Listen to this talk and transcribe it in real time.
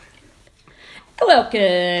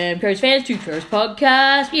Welcome, Crows fans, to Crows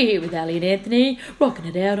Podcast. You're here with Ali and Anthony, rocking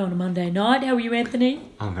it out on a Monday night. How are you, Anthony?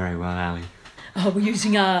 I'm very well, Ali. Oh, we're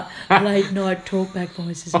using our late night talkback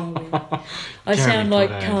voices, aren't we? I sound like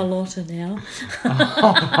Carlotta now.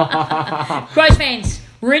 Crows fans,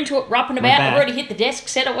 we're into it, rapping about. I've already hit the desk,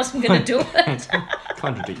 said I wasn't going to do it.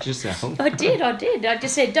 Contradict yourself. I did. I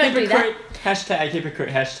just said, don't do that. Hashtag hypocrite,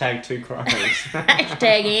 hashtag 2 Crows.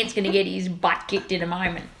 Hashtag Ant's going to get his butt kicked in a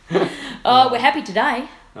moment. Oh, we're happy today.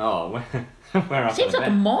 Oh, we're up. Seems like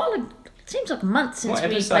a month since we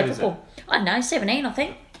played football. I don't know, 17, I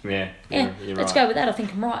think. Yeah, you're let's right. go with that. I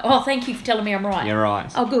think I'm right. Oh, thank you for telling me I'm right. You're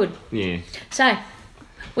right. Oh, good. Yeah. So,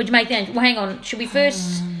 what'd you make then? Well, hang on. Should we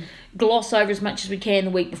first gloss over as much as we can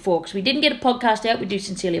the week before? Because we didn't get a podcast out. We do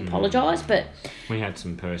sincerely apologise, but... We had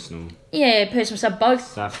some personal stuff. Both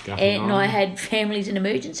stuff going Ant on. and I had families in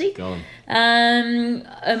emergency. Go on.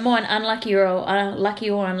 Mine unlucky or unlucky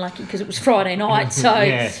because it was Friday night,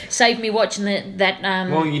 so saved me watching that.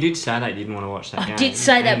 Well, you did say that you didn't want to watch that game. I did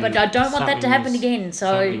say that, but I don't want that to happen again.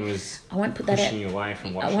 So I won't put that out. You away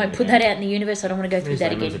from watching I won't put that out in the universe. I don't want to go through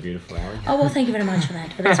that again. Are beautiful, Ali. Oh well, thank you very much for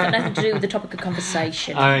that. But that's got nothing to do with the topic of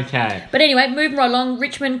conversation. Okay. But anyway, moving right along.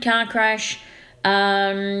 Richmond car crash.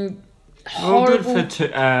 Horrible. Good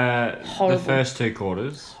for the first 2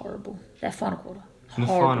 quarters. Horrible. That final quarter. The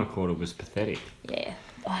final quarter was pathetic. Yeah.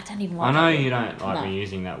 Oh, I don't even like I know you don't like me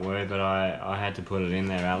using that word, but I had to put it in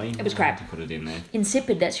there, Ali. It was crap. I had to put it in there.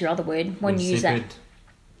 Insipid, that's your other word when you use that.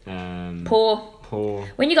 Poor.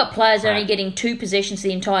 When you got players only getting 2 possessions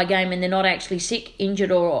the entire game and they're not actually sick,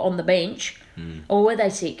 injured or on the bench, or were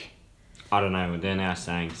they sick? I don't know, they're now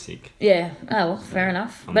saying sick. Yeah, oh well, fair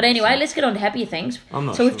enough. But anyway, let's get on to happier things.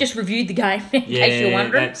 We've just reviewed the game, in case you're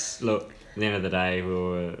wondering. Look, at the end of the day,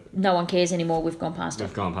 no one cares anymore, we've gone past it.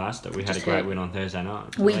 We've gone past it. We had a great win on Thursday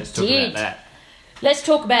night. So let's talk about that. Let's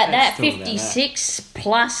talk about that.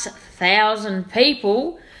 56,000+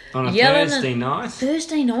 people on a yelling Thursday night.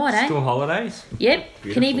 Thursday night, School holidays. Yep.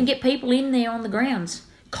 Beautiful. Can even get people in there on the grounds.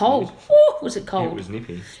 Cold. Ooh, was it cold? It was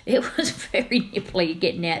nippy. It was very nipply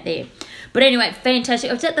getting out there. But anyway, fantastic.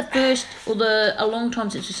 Was that the first a long time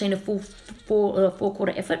since we've seen a full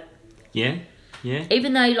 4-quarter effort? Yeah.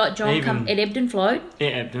 Even though, like John, it ebbed and flowed?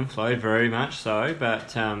 It ebbed and flowed, very much so.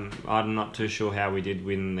 But I'm not too sure how we did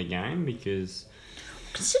win the game because...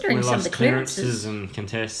 Considering we some of the clearances and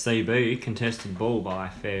CB contested ball by a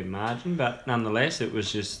fair margin. But nonetheless, it was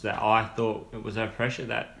just that I thought it was our pressure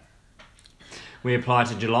that we applied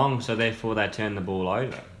to Geelong, so therefore they turned the ball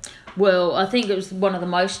over. Well, I think it was one of the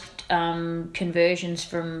most conversions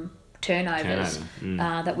from turnovers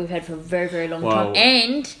that we've had for a very, very long time.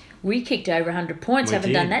 And we kicked over 100 points.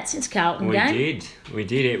 Haven't done that since Carlton game. We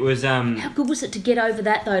did. It was... How good was it to get over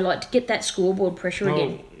that, though? Like, to get that scoreboard pressure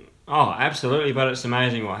again? Oh, absolutely. But it's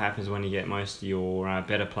amazing what happens when you get most of your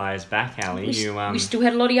better players back, Ali. We still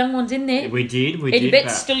had a lot of young ones in there. We did. Eddie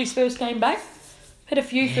Betts still his first game back. Had a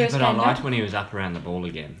few first game back. But I liked when he was up around the ball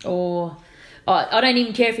again. I don't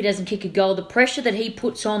even care if he doesn't kick a goal. The pressure that he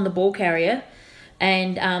puts on the ball carrier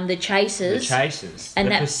and the chasers. And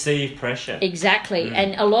the perceived pressure. Exactly.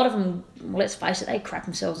 And a lot of them, let's face it, they crap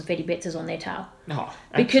themselves if Eddie Betts is on their tail. Oh,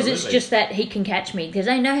 because it's just that he can catch me. Because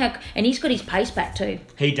they know how... And he's got his pace back too.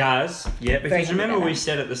 He does, yeah. Because remember we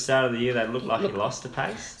said at the start of the year they looked like he lost the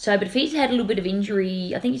pace? So, but if he's had a little bit of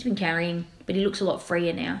injury, I think he's been carrying... But he looks a lot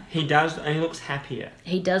freer now. He does, and he looks happier.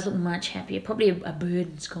 He does look much happier. Probably a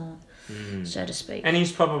burden's gone. So to speak. And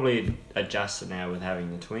he's probably adjusted now with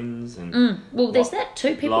having the twins and well, there's that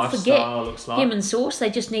too. People forget him and Sauce. They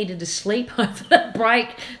just needed to sleep over that break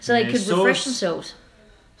so they could refresh themselves.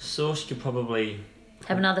 Sauce could probably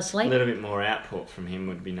have another sleep. A little bit more output from him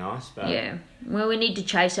would be nice. But yeah. Well, we need to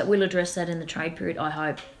chase it. We'll address that in the trade period, I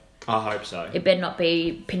hope. I hope so. It better not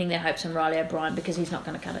be pinning their hopes on Riley O'Brien because he's not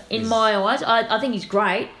going to cut it. In my eyes, I think he's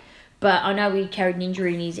great, but I know he carried an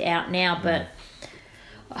injury and he's out now, but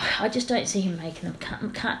I just don't see him making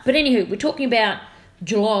them cut. But anywho, we're talking about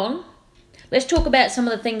Geelong. Let's talk about some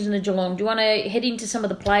of the things in the Geelong. Do you want to head into some of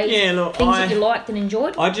the plays? Yeah, look, things that you liked and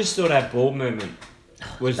enjoyed? I just thought our ball movement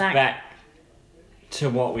was back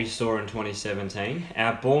to what we saw in 2017.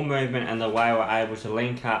 Our ball movement and the way we're able to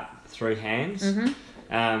link up through hands.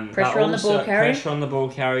 Pressure on the ball carry. Pressure on the ball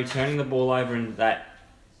carry, turning the ball over in that,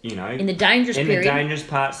 in the dangerous period. In the dangerous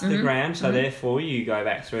parts of the ground, so therefore you go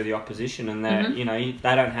back through the opposition and they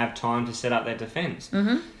don't have time to set up their defence.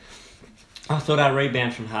 I thought our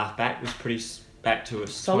rebound from half back was pretty back to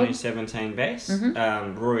its 2017 best.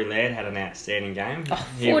 Rory Laird had an outstanding game.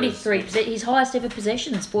 43, his highest ever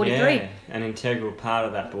possessions, 43. Yeah, an integral part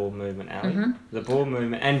of that ball movement, Ali. The ball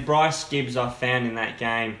movement. And Bryce Gibbs, I found in that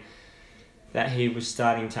game that he was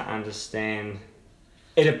starting to understand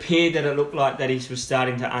it appeared that it looked like that he was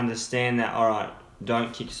starting to understand that, all right,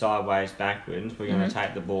 don't kick sideways backwards. We're going to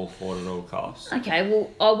take the ball forward at all costs. Okay,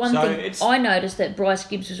 well, I noticed that Bryce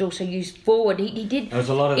Gibbs was also used forward. He did. There was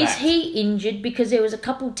a lot of that. Is he injured? Because there was a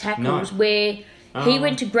couple tackles where he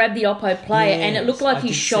went to grab the Oppo player and it looked like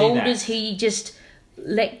his shoulders, he just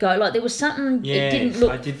let go. Like there was something, it didn't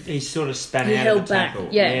look... He sort of span out of the tackle.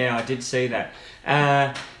 Yeah, I did see that.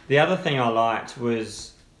 The other thing I liked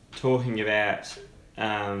was talking about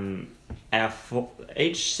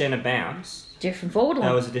each centre bounce... Different forward line.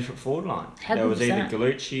 There was a different forward line. There was either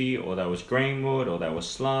Galucci, or there was Greenwood, or there was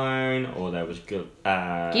Sloane, or there was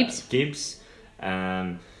Gibbs.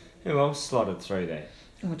 Who else slotted through there?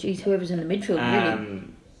 Oh, geez, whoever's in the midfield, really.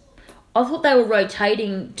 I thought they were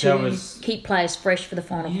rotating to keep players fresh for the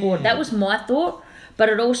final forward. That was my thought, but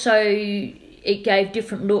it gave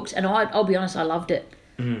different looks, and I'll be honest, I loved it.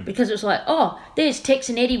 Because it was like, oh, there's Tex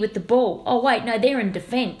and Eddie with the ball. Oh, wait, no, they're in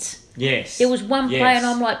defence. Yes. There was one player and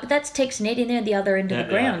I'm like, but that's Tex and Eddie and they're at the other end of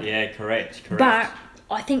the ground. Yeah, correct. But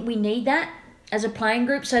I think we need that as a playing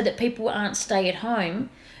group so that people aren't stay at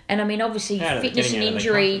home. And I mean, obviously, fitness and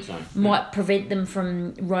injury might prevent them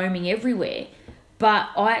from roaming everywhere. But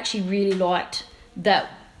I actually really liked that,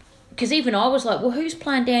 because even I was like, well, who's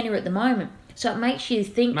playing down here at the moment? So it makes you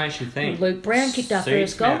think. Luke Brown kicked our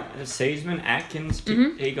first goal. Seaman, Atkins,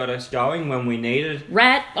 he got us going when we needed.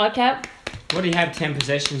 Rat, okay. What, he had 10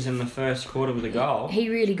 possessions in the first quarter with a goal? He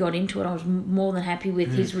really got into it. I was more than happy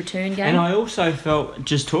with his return game. And I also felt,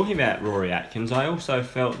 just talking about Rory Atkins, I also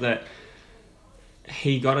felt that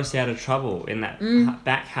he got us out of trouble in that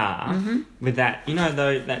back half with that,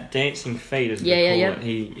 that dancing feet, as we call it.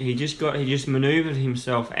 He just manoeuvred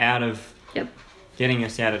himself out of getting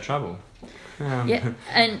us out of trouble.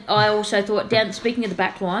 And I also thought, speaking of the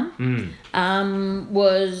back line,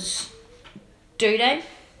 was Duday,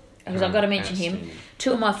 because I've got to mention him.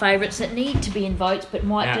 Two of my favourites that need to be in votes but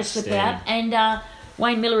might just slip out. And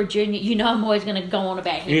Wayne Miller Jr., I'm always going to go on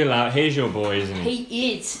about him. He's your boy, isn't he?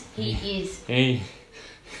 He is.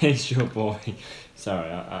 He's your boy. Sorry,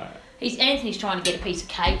 Anthony's trying to get a piece of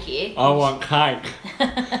cake here. I want cake.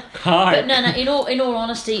 But no. In all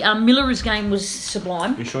honesty, Miller's game was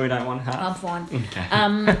sublime. You sure you don't want half? I'm fine.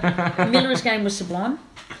 Okay. Miller's game was sublime,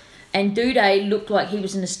 and Duday looked like he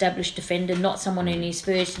was an established defender, not someone in his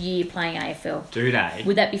first year playing AFL. Duday.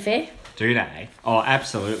 Would that be fair? Duday. Oh,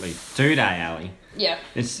 absolutely. Duday, Ali. Yeah.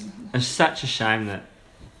 It's such a shame that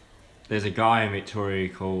there's a guy in Victoria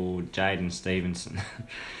called Jaden Stevenson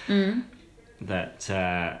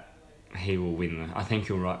that. He will win. I think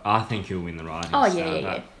he'll win the Rising Star.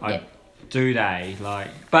 Yeah. Duday,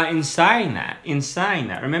 but in saying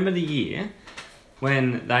that, remember the year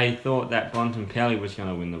when they thought that Bontempelli was going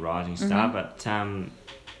to win the Rising Star, but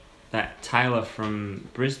that Taylor from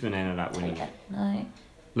Brisbane ended up winning it. No.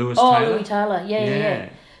 Louis Taylor. Louis Taylor. Yeah.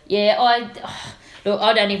 Look,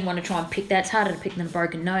 I don't even want to try and pick that. It's harder to pick than a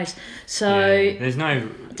broken nose. So there's no.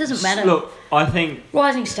 It doesn't matter. Look, I think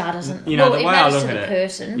Rising Star doesn't. The way I look at it,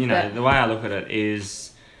 person, the way I look at it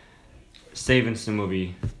is Stevenson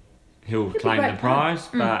he'll claim the prize,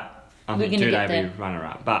 but I think Duday will be runner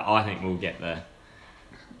up. But I think we'll get there.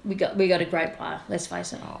 We got a great player. Let's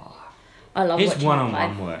face it. I love his watching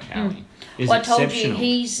one-on-one work, Ali. I told you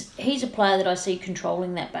he's a player that I see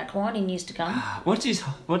controlling that back line in years to come. What's his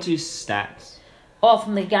stats? Oh,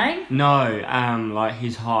 from the game? No, like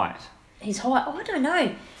his height. His height? Oh, I don't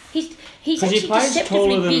know. He's actually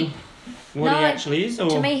deceptively big. What he actually is? Or?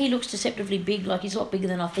 To me, he looks deceptively big. Like, he's a lot bigger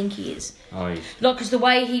than I think he is. Oh, because the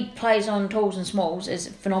way he plays on talls and smalls is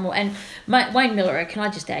phenomenal. And Wayne Miller, can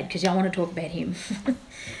I just add, because I want to talk about him.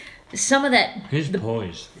 Some of that... His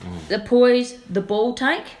poise. The poise, the ball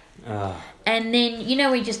take. And then,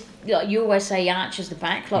 he just... you always say he arches the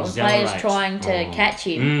back. Like, when players trying to catch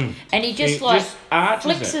him. And he just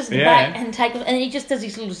flexes the back and takes... And he just does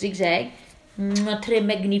this little zigzag. Très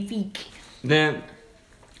magnifique. The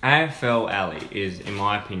AFL, Ali, is, in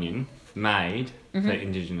my opinion, made for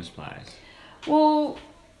Indigenous players. Well,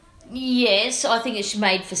 yes. I think it's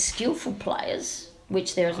made for skillful players.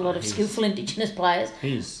 Which there is a lot of skillful Indigenous players.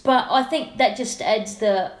 But I think that just adds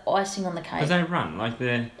the icing on the cake. Because they run, like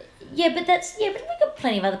they're... but we've got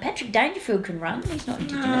plenty of other... Patrick Dangerfield can run. He's not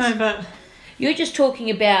Indigenous. No, but... You're just talking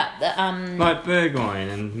about the... like Burgoyne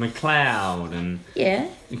and McLeod and... Yeah.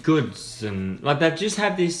 Goods and... Like, they just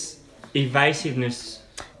have this evasiveness.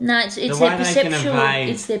 No, it's their perceptual...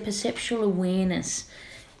 It's their perceptual awareness.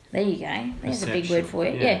 There you go. There's a big word for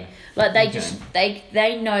you. Yeah. Like they just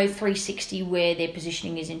they know 360 where their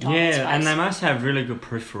positioning is in time and space. And they must have really good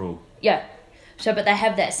peripheral. Yeah. So, but they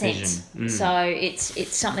have that sense. Vision. So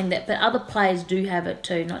it's something that, but other players do have it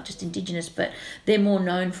too, not just Indigenous, but they're more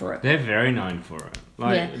known for it. They're very known for it.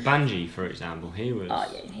 Like Bungie, for example, he was.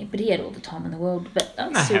 Oh yeah, but he had all the time in the world. But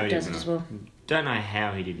he Silk does it did as well. Don't know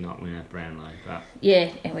how he did not win at Brownlow, but Yeah,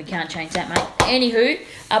 and we can't change that, mate. Anywho,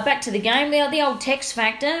 back to the game. The old Tex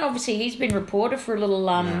Factor. Obviously, he's been reported for a little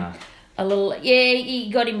he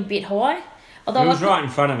got him a bit high. Although it was right in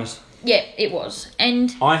front of us. Yeah, it was,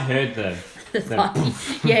 and I heard the funny.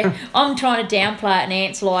 Yeah, I'm trying to downplay it, and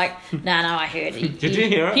Ant's like, no, I heard it. Did you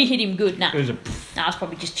hear it? He hit him good. No, It was a. I was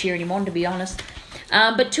probably just cheering him on, to be honest.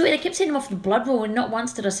 But they kept sending him off the blood rule, and not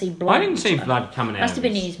once did I see blood. I didn't see blood coming out. Must have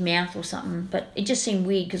been in his mouth or something, but it just seemed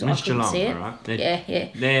weird because I couldn't Geelong, see it. Right? Yeah.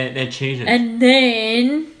 They're cheaters. And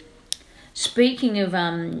then, speaking of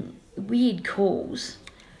weird calls,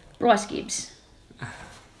 Bryce Gibbs,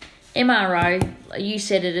 MRO. You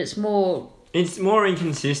said it. It's more. It's more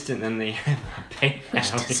inconsistent than the MRP.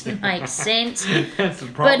 Which doesn't make sense. That's the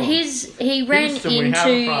problem. But he ran Houston, we have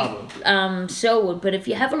a problem. into Selwood. But if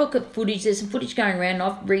you have a look at footage, there's some footage going around, and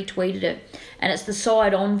I've retweeted it, and it's the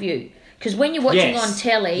side-on view. Because when you're watching on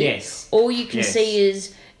telly, all you can see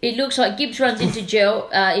is it looks like Gibbs runs into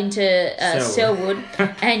Selwood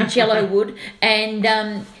and Jellowood,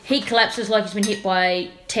 and he collapses like he's been hit by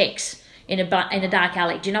Tex in a dark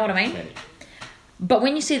alley. Do you know what I mean? Okay. But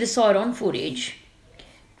when you see the side-on footage,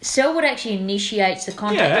 Selwood actually initiates the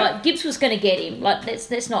contact. Yeah. Like, Gibbs was going to get him. Like,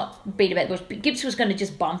 let's not beat about the bush. But Gibbs was going to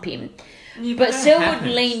just bump him. Yeah, but Selwood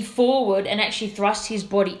happens. leaned forward and actually thrust his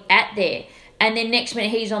body at there. And then next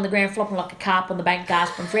minute, he's on the ground flopping like a carp on the bank,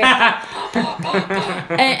 gasping for air.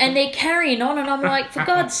 and they're carrying on. And I'm like, for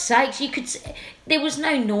God's sakes, you could... There was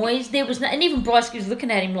no noise. There was no... And even Bryce was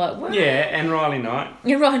looking at him like, what? Yeah, and Riley Knight.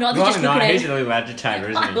 You're right, they're just looking at he's him. a little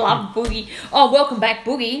agitator, isn't he? I love Boogie. Oh, welcome back,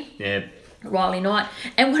 Boogie. Yeah. Riley Knight.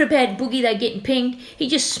 And what about Boogie? They getting pinged. He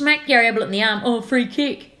just smacked Gary Ablett in the arm. Oh, free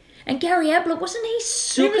kick. And Gary Ablett, wasn't he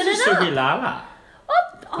sooking He was a it Suki up? Lala.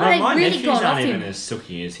 I my really nephews gone off aren't him. even as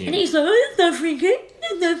Suki as him. And he's like, oh, there's no free kick.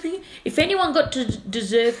 There's no free kick. If anyone got to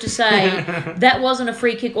deserve to say that wasn't a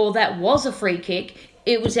free kick or that was a free kick,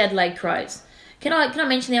 it was Adelaide Crows. Can I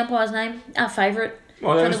mention the umpire's name? Our favourite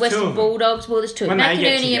from the Western Bulldogs. Well, there's two.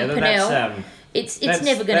 McInerney and Pennell. It's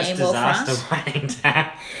never going to end well for us.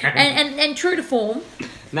 And true to form.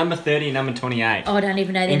 Number 30, number 28. Oh, I don't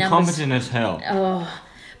even know their numbers. Incompetent as hell. Oh,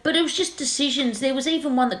 but it was just decisions. There was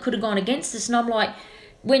even one that could have gone against us, and I'm like,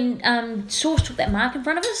 when Source took that mark in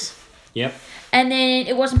front of us. Yep. And then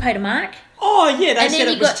it wasn't paid a mark. Oh, yeah, they said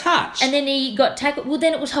it was touch. And then he got tackled. Well,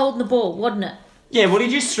 then it was holding the ball, wasn't it? Yeah, well, he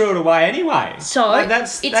just threw it away anyway. So,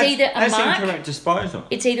 it's either a mark. That's incorrect disposal.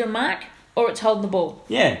 It's either a mark or it's holding the ball.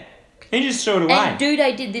 Yeah. He just threw it away. And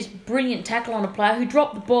Duday did this brilliant tackle on a player who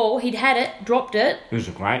dropped the ball. He'd had it, dropped it. It was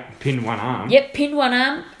great. Pinned one arm. Yep, pinned one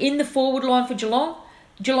arm in the forward line for Geelong.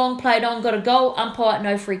 Geelong played on, got a goal, umpire,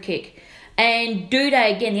 no free kick. And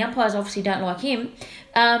Duday, again, the umpires obviously don't like him.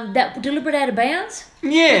 That deliberate out of bounds.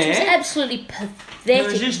 Yeah. Which was absolutely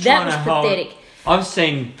pathetic. That was pathetic. I've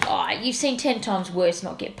seen... Oh, you've seen 10 times worse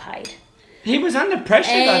not get paid. He was under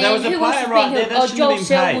pressure, though. There was a player right there that shouldn't Joel have been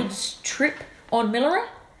Selwood's trip on Millera.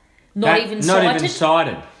 Not even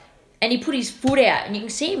sighted. And he put his foot out, and you can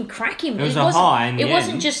see him crack him. It was a high in the It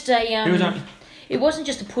wasn't end. just a... It wasn't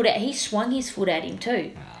just a put out. He swung his foot at him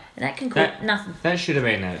too. And that can cause nothing. That should have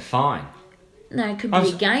been a fine. No, it could be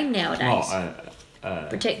a game nowadays. Oh,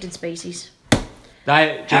 Protected species.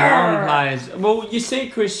 Geelong players. Well, you see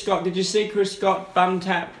Chris Scott. Did you see Chris Scott bum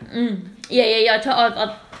tap? Yeah.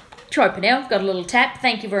 I Troy Pennell got a little tap.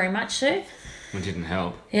 Thank you very much, sir. It didn't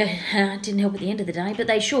help. Yeah, it didn't help at the end of the day, but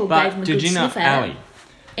they sure gave him a good sniff at it.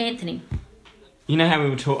 Anthony. You know how we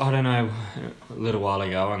were talking, I don't know, a little while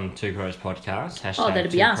ago on Two Crows podcast. Hashtag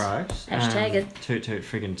that'd be Two us. Crows. Hashtag it. Toot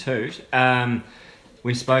friggin' toot.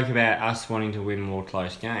 We spoke about us wanting to win more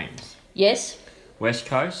close games. Yes. West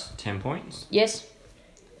Coast, 10 points. Yes.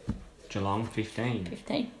 Geelong, 15.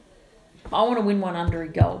 15. I want to win one under a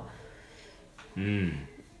goal. Did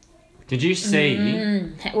you see...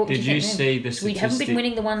 Did you see the statistic? We haven't been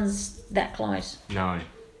winning the ones that close. No.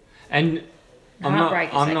 And...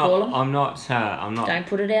 Heartbreakers, call them. I'm not. Don't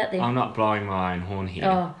put it out there. I'm not blowing my own horn here.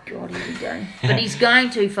 Oh God, here we go. But he's going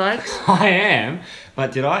to, folks. I am.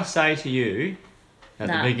 But did I say to you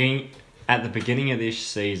at the beginning of this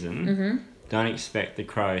season, don't expect the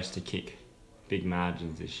Crows to kick big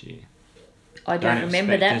margins this year? I don't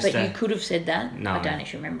remember that, but you could have said that. No. I don't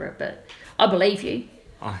actually remember it, but I believe you.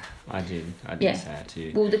 I did. I did say it to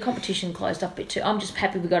you. Well, the competition closed up a bit too. I'm just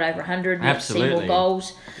happy we got over 100. Absolutely. See more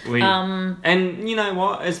goals. And you know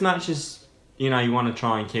what? As much as you want to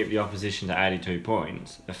try and keep the opposition to 82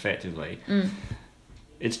 points effectively.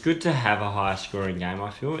 It's good to have a higher scoring game.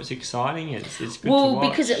 I feel it's exciting. It's good to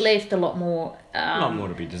watch. Because it left a lot more. A lot more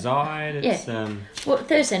to be desired. It's,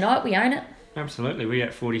 Thursday night we own it. Absolutely, we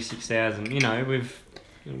get 46,000.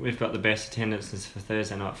 We've got the best attendances for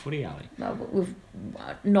Thursday night footy, Ali. Well,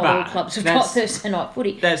 not all clubs have got Thursday night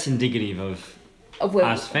footy. That's indicative of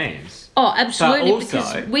us fans. Oh, absolutely, also,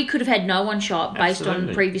 because we could have had no one show up based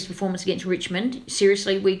on previous performance against Richmond.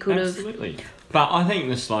 Seriously, we could have. Absolutely. But I think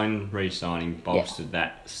the Sloane re-signing bolstered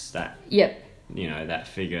that stat. Yep. That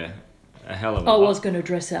figure a hell of a lot. I was going to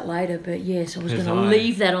address that later, but yes, I was going to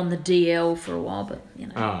leave that on the DL for a while, but,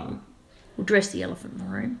 we'll address the elephant in the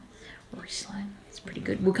room. Rory Sloane. It's pretty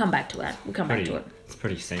good. We'll come back to that. It's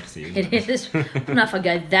pretty sexy, isn't it? It is. I don't know if I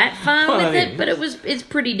go that far with it, but it's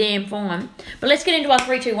pretty damn fine. But let's get into our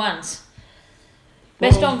 3-2-1s.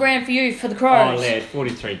 Best on ground for you, for the Crows. Oh, Laird,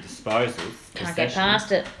 43 disposals. Can't get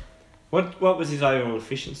past it. What was his overall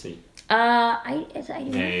efficiency? 80.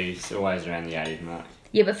 Yeah, he's always around the 80 mark.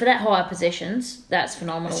 Yeah, but for that higher possessions, that's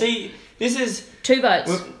phenomenal. See, this is... 2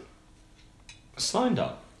 votes. Sloane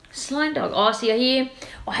dog. Sloane dog. Oh, see,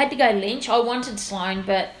 I had to go Lynch. I wanted Sloane,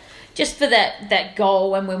 but just for that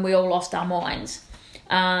goal and when we all lost our minds,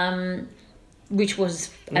 which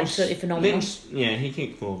was absolutely phenomenal. Lynch, he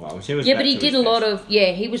kicked 4 goals. He was but he did a lot of...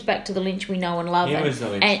 Yeah, he was back to the Lynch we know and love. He was the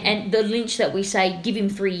Lynch. And the Lynch that we say, give him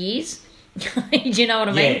 3 years. Do you know what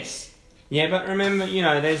I mean? Yes. Yeah, but remember,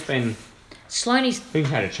 there's been... We've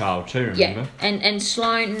had a child too, remember? Yeah, and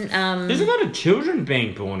Sloane... There's a lot of children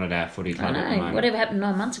being born at our footy club at the moment. Whatever happened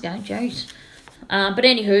 9 months ago, jeez. But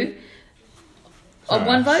anywho,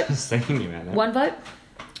 one vote? I was thinking about that. 1 vote?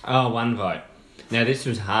 Oh, 1 vote. Now, this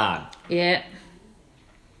was hard. Yeah.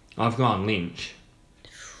 I've gone Lynch.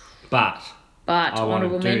 But I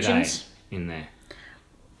honourable mentions in there.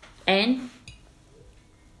 And?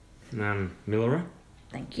 Millerer.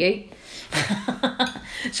 Thank you.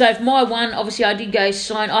 So for my 1, obviously I did go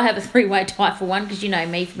Sloane. I have a 3-way tie for 1 because you know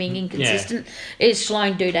me for being inconsistent. It's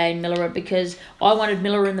Sloane, Doedee and Millerer because I wanted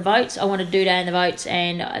Millerer in the votes, I wanted Doedee in the votes,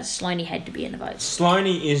 and Sloaney had to be in the votes.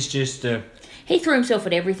 Sloaney is just a... He threw himself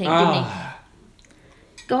at everything, didn't he?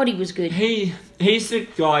 God, he was good. He's the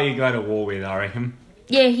guy you go to war with, I reckon.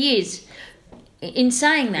 Yeah, he is. In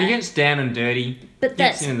saying that... He gets down and dirty,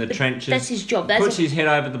 gets in the trenches. That's his job. Puts his head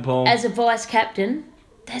over the ball. As a vice-captain,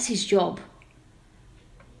 that's his job.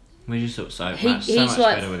 We just look so much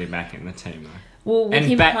better with him back in the team, though. Well, with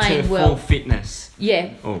him back playing to well, full fitness.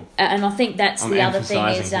 Yeah, and I think that's the other thing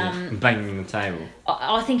is banging the table.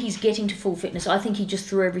 I think he's getting to full fitness. I think he just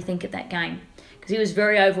threw everything at that game because he was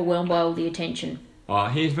very overwhelmed by all the attention. Oh,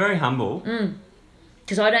 he's very humble.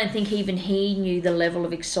 Because I don't think even he knew the level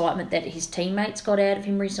of excitement that his teammates got out of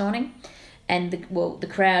him resigning, and the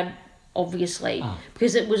crowd. Obviously,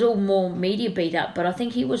 because it was all more media beat up, but I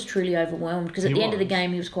think he was truly overwhelmed because at the end of the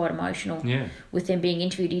game he was quite emotional. Yeah. With them being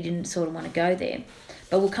interviewed, he didn't sort of want to go there.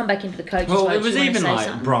 But we'll come back into the coaches. Well, it was even like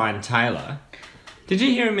something? Brian Taylor. Did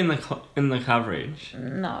you hear him in the coverage?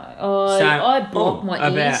 No, I blocked my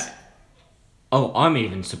ears. I'm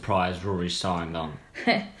even surprised Rory signed on.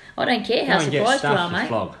 I don't care how surprised you are, mate.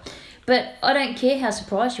 Flog. But I don't care how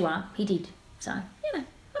surprised you are. He did, so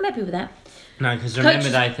I'm happy with that. No, because remember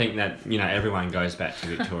they think that, everyone goes back to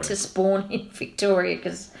Victoria. To spawn in Victoria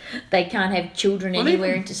because they can't have children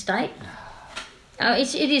anywhere interstate.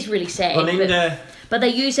 It is really sad. But they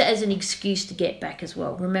use it as an excuse to get back as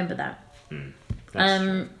well. Remember that. That's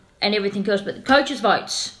true. And everything else. But the coaches'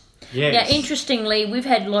 votes. Yes. Now, interestingly, we've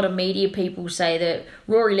had a lot of media people say that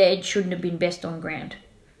Rory Laird shouldn't have been best on ground.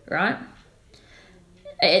 Right?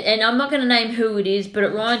 And I'm not going to name who it is, but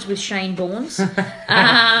it rhymes with Shane Bournes. The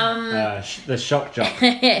shock jock.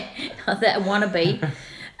 That wannabe.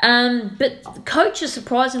 But the coaches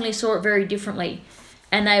surprisingly saw it very differently,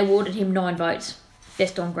 and they awarded him 9 votes,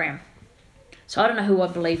 best on ground. So I don't know who I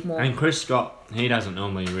believe more. And Chris Scott, he doesn't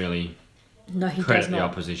normally really credit the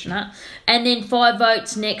opposition. No. And then 5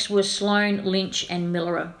 votes next were Sloane, Lynch and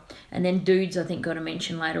Millerer. And then Dudes, I think, got a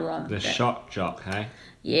mention later on. The shock jock, hey?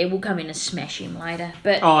 Yeah, we'll come in and smash him later.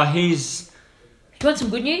 But he's... Do you want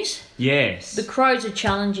some good news? Yes. The Crows are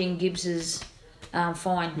challenging Gibbs's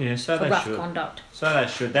fine for rough conduct. So they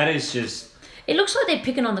should. That is just... It looks like they're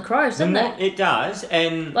picking on the Crows, doesn't it? It does,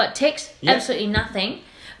 and... Like text, absolutely nothing.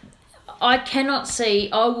 I cannot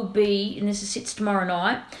see... I will be... And this sits tomorrow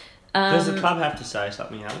night. Does the club have to say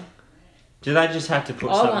something, Alan? Do they just have to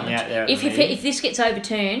put something out there? If this gets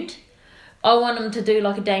overturned... I want them to do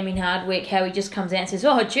like a Damien Hardwick, how he just comes out and says,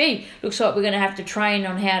 oh, gee, looks like we're going to have to train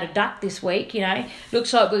on how to duck this week, you know.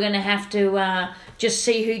 Looks like we're going to have to just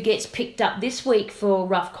see who gets picked up this week for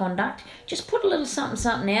rough conduct. Just put a little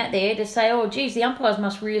something out there to say, oh, geez, the umpires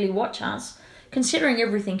must really watch us, considering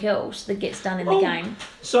everything else that gets done in the game.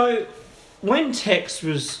 So, when Tex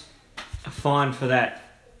was fined for that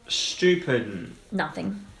stupid...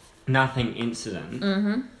 Nothing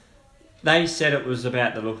incident, they said it was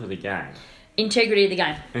about the look of the game. Integrity of the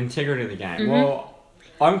game. Integrity of the game. Well,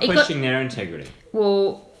 I'm questioning their integrity.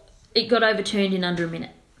 Well, it got overturned in under a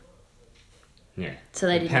minute. Yeah. So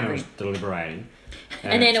they the didn't panel was agree. deliberating.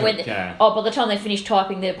 And then it went... by the time they finished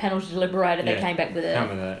typing, the panels deliberated, they came back with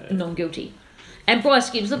a non-guilty. And Bryce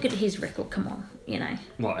Gibbs, look at his record, come on, you know.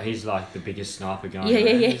 What, he's like the biggest sniper going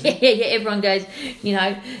Yeah, everyone goes, you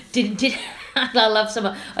know, did I love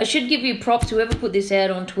someone. I should give you props, whoever put this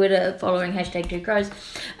out on Twitter following #2Crows.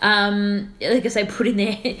 Because they put in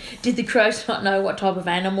there, did the Crows not know what type of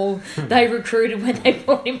animal they recruited when they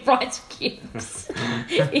brought in Bryce Gibbs?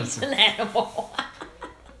 It's an animal.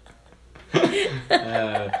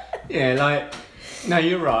 No,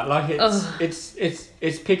 you're right. Like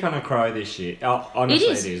it's pick on a crow this year. Honestly,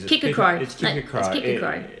 it is. Kick a crow. It's kick a crow. It's kick a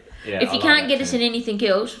crow. Yeah, if you can't get us in anything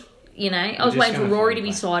else, you know, I was waiting for Rory to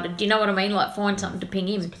be cited. Do you know what I mean? Like, find something to ping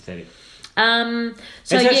him. It's pathetic.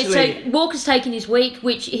 So Walker's taken his week,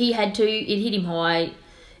 which he had to. It hit him high.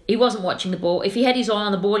 He wasn't watching the ball. If he had his eye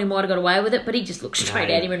on the ball, he might have got away with it, but he just looked straight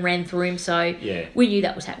at him and ran through him, so we knew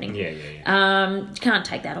that was happening. Can't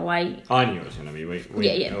take that away. I knew it was going to be weak.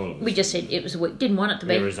 We just said it was a week. Didn't want it to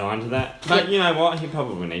be. We resigned to that. But you know what? He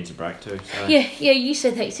probably needs a break too. So. Yeah, you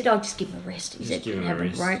said that. You said, I'll just give him a rest. He said, give him a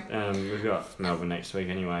rest. Break. We've got Melbourne next week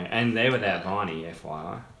anyway. And they're without Viney,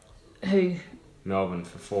 FYI. Who? Melbourne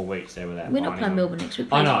for 4 weeks. They're without We're Viney. not playing Melbourne next week.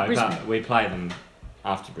 I know, Brisbane. but we play them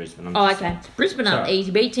after Brisbane. Okay. Brisbane aren't easy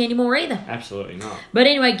beats anymore either. Absolutely not. But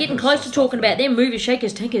anyway, getting close to talking about them. Movers,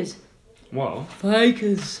 shakers, tinkers. Well.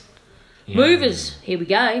 Fakers. Yeah. Movers. Here we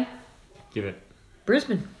go. Give it.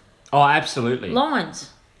 Brisbane. Oh, absolutely. Lions.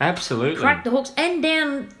 Absolutely. Crack the Hawks. And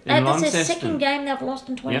down. That's their second game they've lost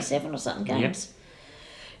in 27 or something games.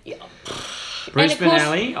 Yep. Brisbane,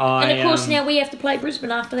 Ali. And of course, now we have to play Brisbane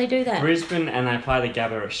after they do that. Brisbane, and they play the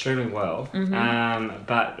Gabba extremely well.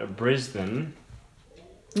 But Brisbane...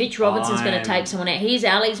 Mitch Robinson's going to take someone out. Here's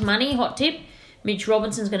Ali's money, hot tip. Mitch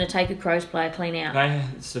Robinson's going to take a Crows player clean out.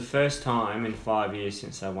 It's the first time in 5 years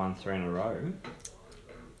since they won 3 in a row.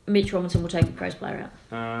 Mitch Robinson will take a Crows player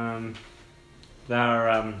out.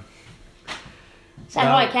 They're... Say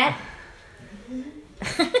hi, Cat.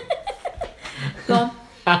 Go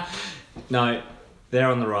on. No, they're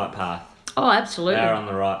on the right path. Oh, absolutely. They're on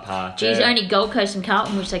the right path. Geez, only Gold Coast and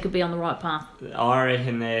Carlton wish they could be on the right path. I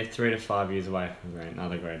reckon they're 3 to 5 years away from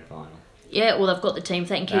another grand final. Yeah, well, they've got the team. If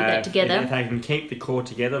they can keep that together. If they can keep the core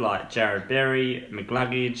together, like Jared Berry,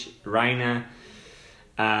 McLuggage, Rayner,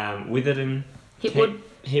 Witherden,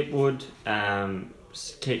 Hipwood,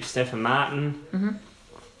 keep Stephen Martin.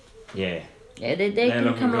 Yeah. Yeah, they're going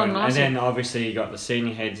to come along nicely. And then obviously you got the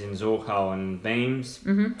senior heads in Zorko and Beams.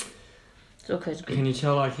 Zorko's good. Can you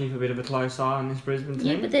tell I keep a bit of a close eye on this Brisbane team?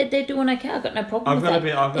 Yeah, but they're doing okay. I've got no problem with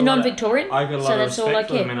that. They're non-Victorian, I've got a lot of respect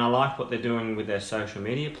for them, and I I like what they're doing with their social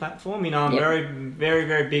media platform. You know, I'm very, very,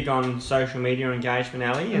 very big on social media engagement,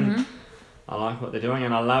 Ali, and I like what they're doing,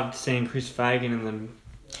 and I loved seeing Chris Fagan and them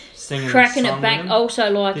singing cracking the song it back. Also,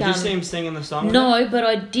 like did you see him singing the song? No, but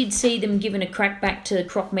I did see them giving a crack back to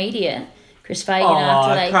Croc Media. Chris Fagan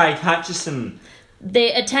after Craig Hutchison.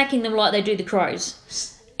 They're attacking them like they do the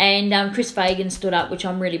Crows. And Chris Fagan stood up, which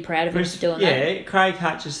I'm really proud of him for doing that. Yeah, Craig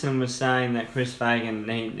Hutchison was saying that Chris Fagan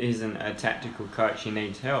isn't a tactical coach, he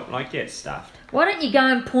needs help. Like, get stuffed. Why don't you go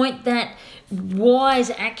and point that wise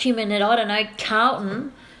acumen at, I don't know,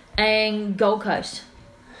 Carlton and Gold Coast?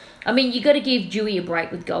 I mean, you got to give Dewey a break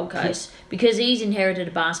with Gold Coast because he's inherited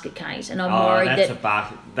a basket case, and I'm worried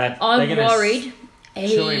I'm worried.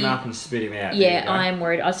 Chew him up and spit him out. Yeah, I am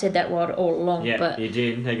worried. I said that right all along. Yeah, but you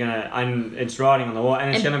did. They're gonna, and it's riding on the wall,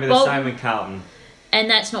 and it's going to be the same with Carlton. And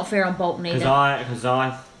that's not fair on Bolton either. Because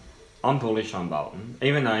I'm bullish on Bolton,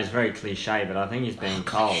 even though he's very cliche, but I think he's being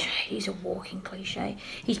cold. He's a walking cliche.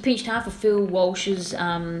 He's pinched half of Phil Walsh's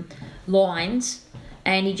lines,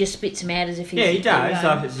 and he just spits them out as if he's... Yeah, he does.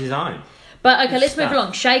 Like it's his own. But okay, let's move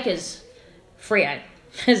along. Shakers, Freo.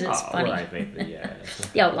 Because it's funny. Yeah.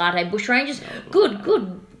 The old latte Bushrangers.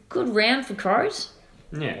 Good round for Crows.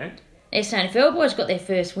 Yeah. SANFL boys got their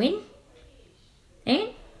first win. And?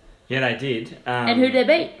 Yeah, they did. And who did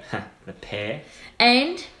they beat? The Pair.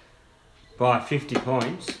 And? By 50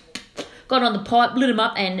 points. got on the pipe, lit them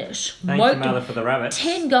up, and Thank you, smoked mother, them. for the rabbits.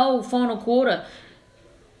 10-goal final quarter.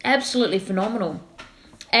 Absolutely phenomenal.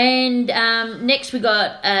 And next we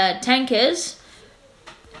got Tankers.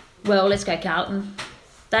 Well, let's go Carlton.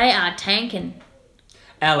 They are tanking.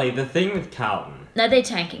 Ali, the thing with Carlton... No, they're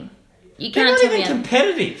tanking. You They're can't not tell me even how-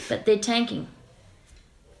 competitive. But they're tanking.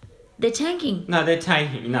 They're tanking. No, they're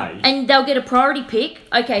tanking. No. And they'll get a priority pick.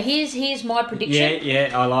 Okay, here's my prediction.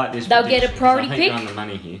 Yeah, I like this They'll get a prediction, 'cause priority I think pick. you're on the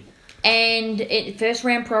money here. And first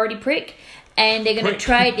round priority pick. And they're going to Prick.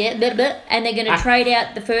 trade and they're going to trade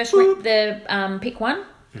out the first pick one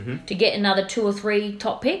to get another 2 or 3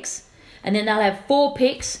 top picks, and then they'll have 4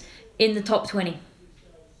 picks in the top 20.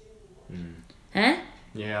 Huh?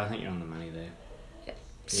 Yeah, I think you're on the money there.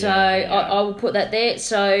 So Yeah. I will put that there.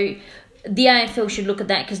 So the AFL should look at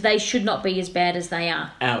that because they should not be as bad as they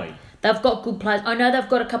are. Ali, They've got good players. I know they've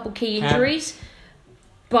got a couple key injuries,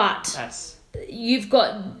 but that's... you've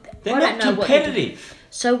got. They're I not don't know what they're doing. competitive.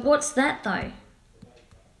 So what's that though?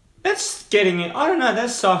 That's getting it. I don't know.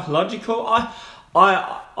 That's psychological. I'm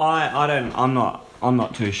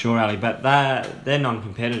not too sure, Ali, but they're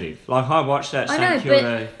non-competitive. Like I watched that I know, St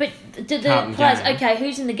Kilda. but the Carlton players. game. Okay,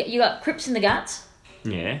 who's in the? You got Cripps in the guts.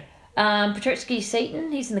 Yeah. Petrovsky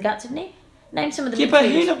Seaton, he's in the guts, isn't he? Name some of the Yeah, but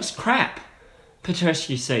he midfielders. looks crap.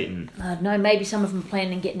 Petrovsky Seaton. I don't know, maybe some of them are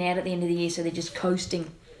planning on getting out at the end of the year, so they're just coasting.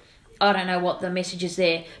 I don't know what the message is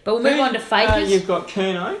there. But we'll move on to Fakers. You've got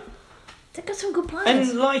Kerno. They've got some good players.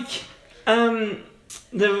 And like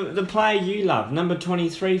the player you love, number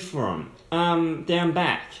 23 for him, down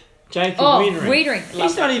back, Jacob Wiedering. Wiedering. Love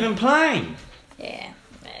He's not even playing. Yeah,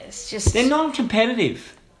 it's just... They're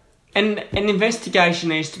non-competitive, and an investigation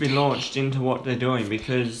needs to be launched into what they're doing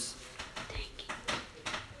because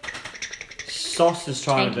Sauce is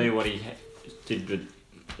trying to do what he did with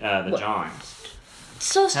the Giants.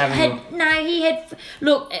 Sauce Having had...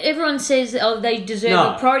 Look, everyone says they deserve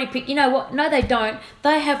No. a priority pick. You know what? No, they don't.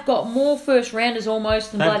 They have got more first-rounders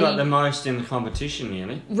almost than They've bloody... got the most in the competition,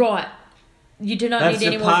 nearly. Right. You do not need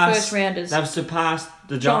any more first-rounders. They've surpassed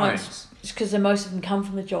the Giants. Just because most of them come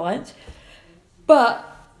from the Giants. But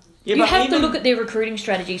Yeah, you but have to even- look at their recruiting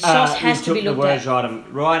strategy. Sauce has you to be took the looked words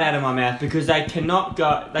at. right out of my mouth because they cannot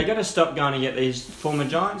go. They got to stop going to get these former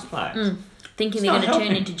Giants players. Thinking It's they're not going to turn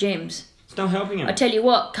helping. into gems. It's not helping them. I tell you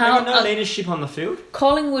what, They got no leadership on the field.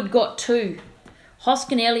 Collingwood got 2.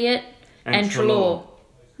 Hoskin Elliott and Treloar.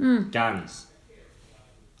 Guns.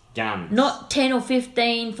 Not 10 or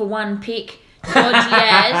 15 for one pick. Dodgy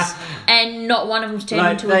as, and not one of them's turned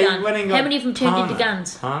into a they gun. went and How got many of them turned into Palmer.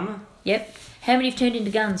 guns? Palmer? Yep. How many have turned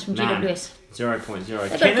into guns from None. GWS? 0.0. They've got a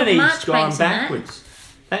couple Kennedy's Marchbanks gone in that. backwards.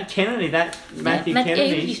 That Kennedy, Matthew Matt- yeah,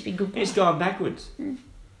 Kennedy, he used to be a good he's player. gone backwards.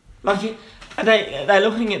 Like, are they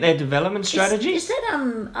looking at their development strategies? Is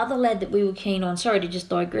that other lad that we were keen on? Sorry to just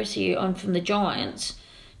digress here. On from the Giants,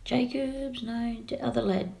 Jacobs. No, the other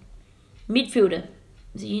lad, midfielder.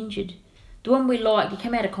 Is he injured? The one we liked. He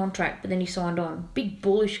came out of contract, but then he signed on. Big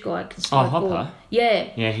bullish guy. Can slide Hopper? forward. Yeah.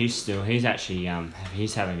 Yeah, he's actually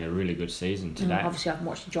he's having a really good season today. Obviously, I haven't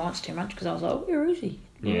watched the Giants too much because I was like, where is he?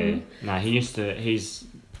 Yeah, no, he's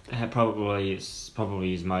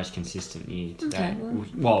probably his most consistent year today. Okay,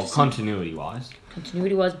 well, continuity wise.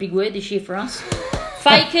 Continuity was big word this year for us.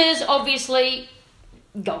 Fakers, obviously,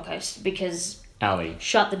 Gold Coast because Ali,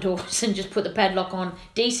 shut the doors and just put the padlock on.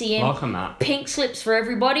 DCM. lock him up. Pink slips for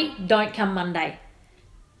everybody. Don't come Monday.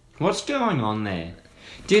 What's going on there?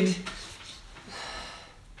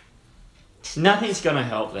 Nothing's going to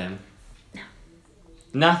help them.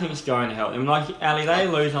 Nothing's going to help them. Like, Ali, they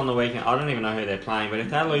lose on the weekend. I don't even know who they're playing, but if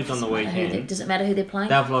they lose on the weekend, Does it matter who they're playing?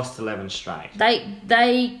 they've lost 11 straight.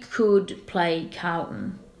 They could play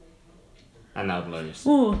Carlton. And they'll lose.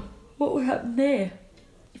 Oh, what would happen there?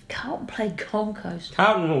 If Carlton played Gold Coast.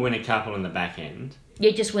 Carlton will win a couple in the back end.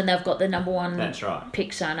 Yeah, just when they've got the number one That's right.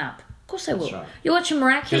 pick sewn up. Of course they will. right. You watch them Because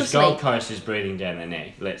miraculously. Gold Coast is breathing down their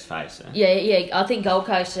neck, let's face it. Yeah. I think Gold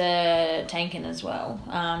Coast are tanking as well.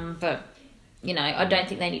 But, I don't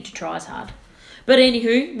think they need to try as hard. But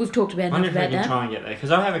anywho, we've talked about I wonder enough if we about can that. try and get there.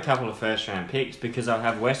 Because I'll have a couple of first round picks because I'll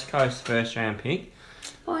have West Coast first round pick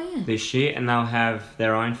Oh, yeah. this year and they'll have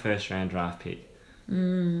their own first round draft pick.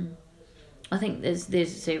 I think there's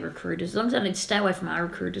their recruiters. As long as I need to stay away from our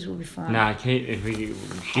recruiters, we'll be fine. No, if we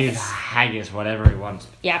give Haggis whatever he wants,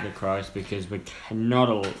 Yep. the Crows, because we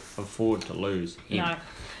cannot afford to lose him. No.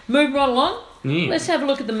 Moving right along. Yeah. Let's have a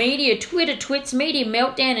look at the media. Twitter twits, media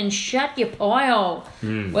meltdown, and shut your pie hole.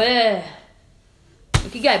 Hmm. Well, you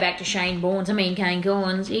could go back to Shane Bournes. Kane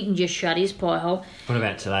Collins. He can just shut his pie hole. What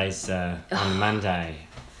about today's on Monday?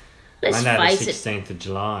 Let's Monday face the it. 16th of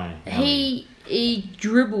July. He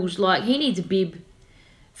dribbles like he needs a bib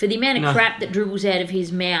for the amount of crap that dribbles out of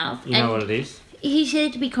his mouth. You know what it is? He's here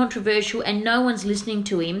to be controversial and no one's listening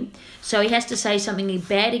to him. So he has to say something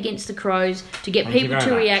bad against the Crows to get people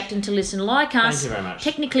to react and to listen like us. Thank you very much.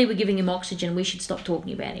 Technically, we're giving him oxygen. We should stop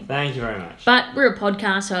talking about him. Thank you very much. But we're a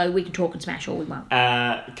podcast, so we can talk and smash all we want.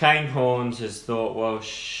 Kane Cornes has thought, well,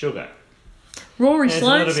 sugar. Rory There's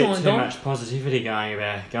Sloane a little bit signed too on. much positivity going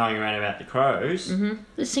around about the Crows. Mm-hmm.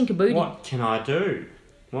 Let's sink a booty. What can I do?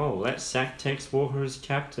 Well, let's sack Tex Walker as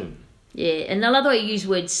captain. Yeah, and I love the way you use the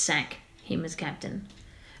word sack him as captain.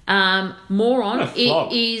 Moron,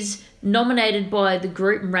 it is nominated by the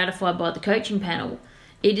group and ratified by the coaching panel.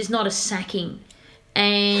 It is not a sacking.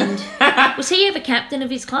 And was he ever captain of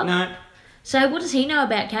his club? No. So what does he know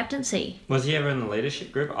about captaincy? Was he ever in the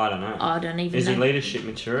leadership group? I don't know. I don't even know. Is he leadership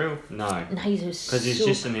material? No. No, he's because he's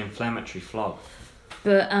just an inflammatory flog.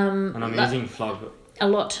 But and I'm using flog a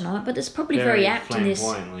lot tonight, but it's probably very apt in this.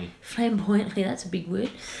 Flamboyantly, that's a big word.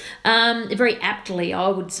 Very aptly, I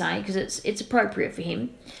would say, because it's appropriate for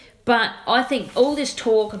him. But I think all this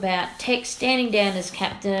talk about Tex standing down as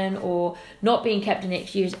captain or not being captain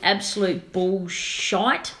next year is absolute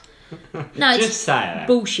bullshit. No, it's just say that.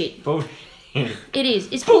 Bullshit. Bullshit. It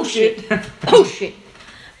is. It's bullshit. Bullshit.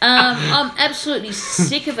 I'm absolutely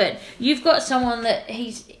sick of it. You've got someone that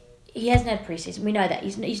he hasn't had pre-season. We know that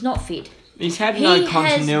he's not fit. He's had no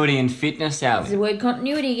continuity in fitness, Alvin. There's the word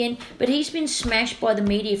continuity again, but he's been smashed by the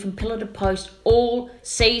media from pillar to post all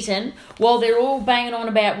season while they're all banging on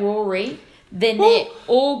about Rory. Then they're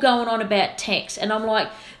all going on about Tex. And I'm like,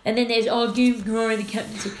 and then there's, give Rory the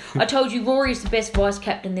captaincy. I told you Rory is the best vice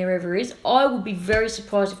captain there ever is. I would be very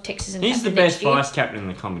surprised if Tex isn't He's the best vice captain in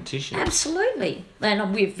the competition. Absolutely.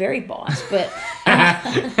 And we're very biased, but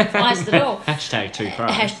biased at all. Hashtag 2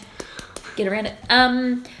 Crows. Get around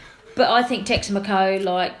it. But I think Tex McCo,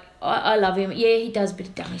 like, I love him. Yeah, he does a bit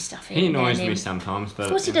of dummy stuff. He annoys me sometimes, but... Of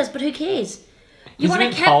course he does, but who cares? He's a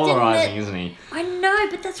bit polarising, isn't he? I know,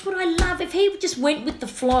 but that's what I love. If he just went with the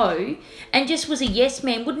flow and just was a yes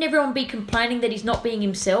man, wouldn't everyone be complaining that he's not being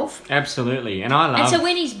himself? Absolutely, and I love... And so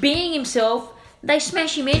when he's being himself, they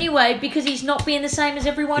smash him anyway because he's not being the same as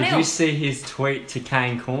everyone else. Did you see his tweet to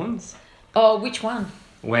Kane Cornes? Oh, which one?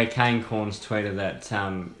 Where Kane Cornes tweeted that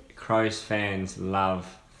Crows fans love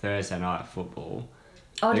Thursday night football.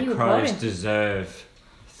 Oh, the Crows deserve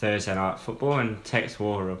Thursday night football, and Tex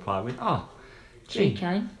Walker replied with, gee,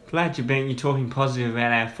 Kane. Glad you're talking positive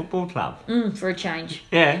about our football club. For a change.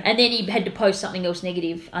 Yeah. And then he had to post something else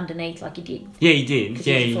negative underneath like he did. Yeah, he did.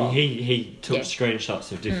 Yeah, he took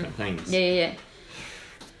screenshots of different things. Yeah.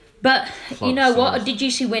 But you know what? Did you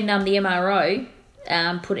see when the MRO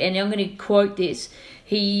put, and I'm going to quote this,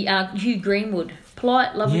 Hugh Greenwood,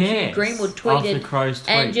 polite, lovely Hugh Greenwood tweeted the Crows tweet,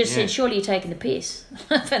 and just said, surely you're taking the piss.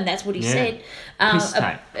 And that's what he said. Piss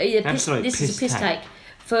take. Absolute this piss is a piss take.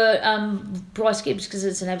 For Bryce Gibbs, because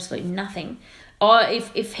it's an absolute nothing.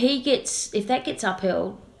 If that gets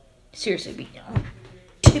upheld, seriously, be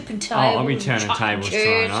tipping tables. I'll be turning tables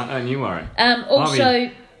tomorrow night. Don't you worry. Also, I'll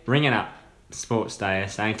be ringing up Sports Day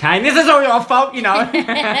saying, Kane, this is all your fault, you know.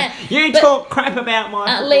 You talk crap about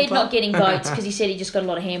my Lead not getting votes because he said he just got a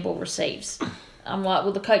lot of handball receives. I'm like,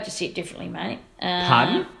 well, the coaches see it differently, mate.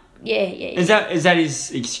 Pardon? Yeah. Is that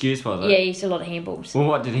his excuse, was it? Yeah, he's a lot of handballs. Well,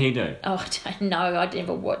 what did he do? Oh, I don't know. I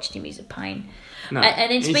never watched him. He's a pain. No.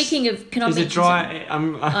 And then speaking of... Can I mention dry... I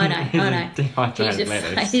know. Dehydrated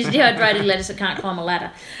lettuce. He's dehydrated lettuce that can't climb a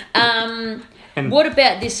ladder. What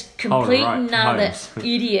about this complete another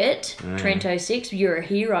idiot, Trent06, you're a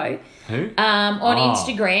hero. Who? On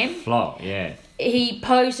Instagram. Flop, yeah. He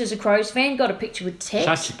posed as a Crows fan, got a picture with Tex.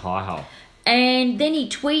 Shut your pie hole. And then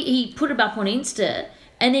he put it up on Insta,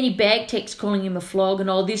 and then he bagged Tex calling him a flog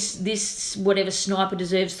and this whatever sniper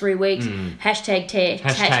deserves 3 weeks. Hashtag Tex.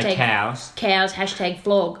 Hashtag cows. Cows. Hashtag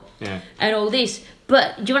flog. Yeah. And all this.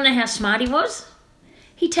 But do you want to know how smart he was?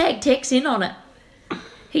 He tagged Tex in on it.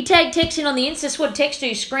 He tagged Tex in on the Insta. So what Tex do?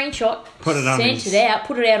 Screenshot. Put it on sent it out.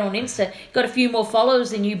 Put it out on Insta. Got a few more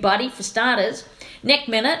followers than you, buddy, for starters. Next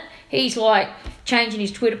minute, he's like changing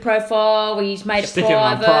his Twitter profile. He's made it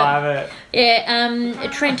private. Yeah,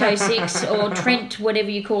 Trent06 or Trent, whatever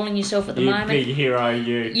you're calling yourself at the moment. You big hero,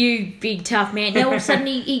 you. You big tough man. Now all of a sudden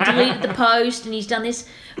he deleted the post and he's done this.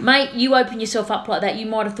 Mate, you open yourself up like that. You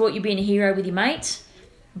might have thought you're being a hero with your mates.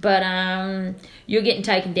 But you're getting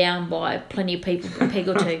taken down by plenty of people, a peg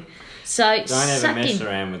or two. So don't ever mess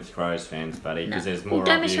around with Crows fans, buddy, because there's more. Well,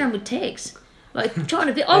 don't mess around with Tex. Like trying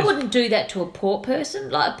to be, I wouldn't do that to a Port person,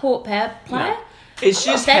 like a Port power player. No. It's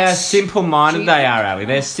just how simple-minded they are, Ali.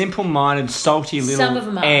 They're simple-minded, salty little Some of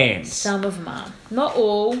them are. ants. Some of them are. Not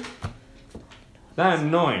all. They're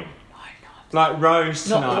annoying. Like Rose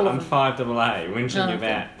Not tonight all of on them. 5AA, whinging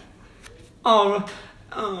Oh, okay. about,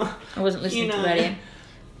 I wasn't listening you to know, radio.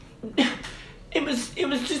 it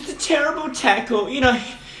was just a terrible tackle,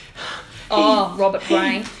 Oh, Robert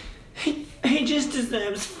Gray. He just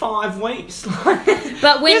deserves 5 weeks.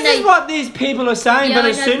 But when this is what these people are saying, Yeah, but I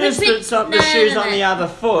as know, soon but as we- the shoe's on the other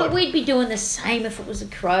But foot, we'd be doing the same if it was the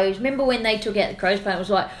Crows. Remember when they took out the Crows player? It was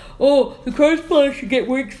like, oh, the Crows player should get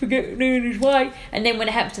weeks for getting in his way. And then when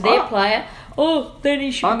it happens to their Oh. player, then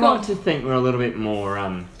he should I'd go. like to think we're a little bit more.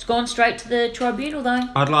 It's gone straight to the tribunal, though.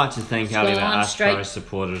 I'd like to think, Ali, that gone us straight- Crows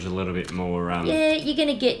supporters are a little bit more. Yeah, you're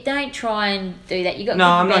gonna get. Don't try and do that. You got. No, good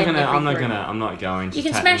I'm and not bad in gonna. every I'm not group. gonna. I'm not going to. You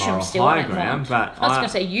can take smash the them moral still. high I don't ground, mind. but I was gonna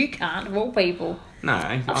say you can't of all people. no.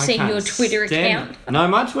 I've seen your Twitter account. No,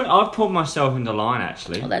 my Twitter. I've pulled myself into line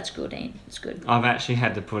actually. Oh, that's good, Anne. That's good. I've actually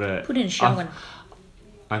had to put Put in a showing.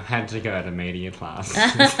 I've had to go to media classes.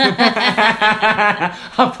 I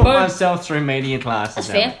put myself through media classes. That's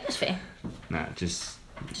Ali. fair. That's fair. No, just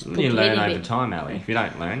put you your learn head in over bit. time, Ali. If you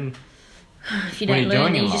don't learn, If you What are don't you learn,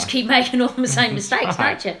 doing then in you just life? keep making all the same mistakes,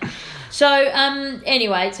 Right. don't you? So,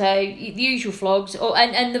 anyway, so the usual flogs,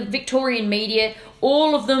 and the Victorian media,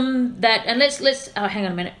 all of them that, and let's hang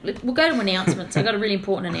on a minute. We'll go to announcements. I got a really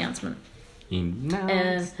important announcement.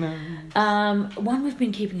 One we've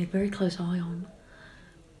been keeping a very close eye on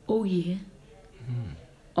all year.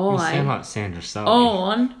 You sound like Sandra Sully.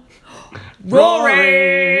 On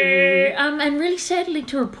Rory. And really sadly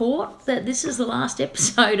to report that this is the last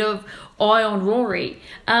episode of Eye on Rory.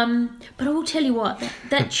 But I will tell you what,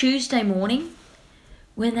 that Tuesday morning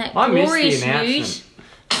when that I missed the glorious announcement. news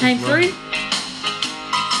came through,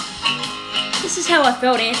 this is how I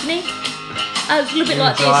felt, Anthony. It was a little bit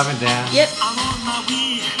like this. Driving down. Yep. I'm on my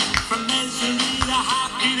way from misery to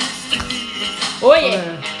happiness today. Oh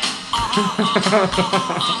yeah.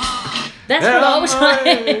 That's what I was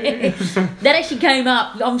saying. That actually came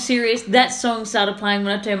up. I'm serious. That song started playing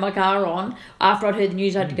when I turned my car on after I'd heard the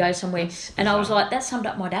news I had to go somewhere. And I was like, that summed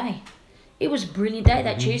up my day. It was a brilliant day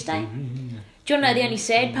that Tuesday. Do you want to know the only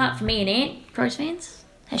sad part for me and Ant, Crows fans?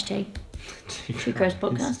 Hashtag True Crows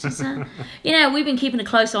Podcast. We've been keeping a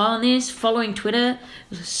close eye on this, following Twitter,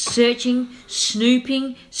 searching,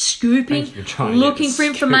 snooping, scooping, Thanks for trying to looking get for the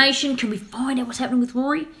information. Can we find out what's happening with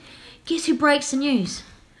Rory? Guess who breaks the news?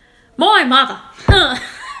 My mother.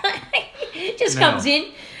 Just Mel. comes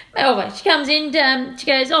in. Melba, she comes in, she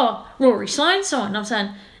goes, oh, Rory Sloane signed. I'm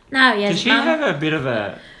saying, no, he Did hasn't, she Mum. have a bit of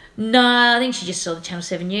a? No, I think she just saw the Channel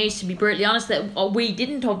 7 news, to be brutally honest. That we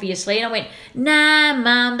didn't, obviously. And I went, nah,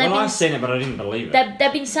 Mum. Well, I've seen it, but I didn't believe it.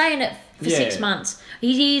 They've been saying it for Yeah. 6 months.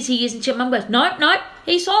 He is. And Mum goes, nope,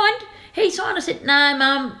 he signed. I said, no,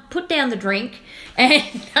 Mum, put down the drink. And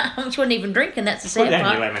she wasn't even drinking, that's the sad Put down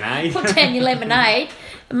part. your lemonade. Put down your lemonade,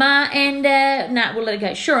 Ma, and we'll let it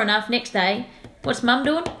go. Sure enough, next day, what's Mum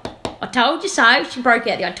doing? I told you so. She broke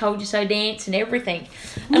out the I told you so dance and everything.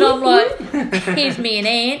 And I'm like, here's me and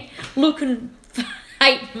Aunt looking for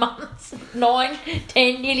 8 months, 9,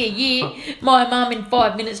 10, nearly a year. My mum in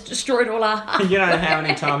 5 minutes destroyed all our heart. You don't know how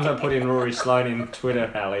many times I put in Rory Sloane in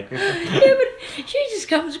Twitter, Ali. Yeah, but she just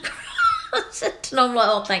comes across it, and I'm like,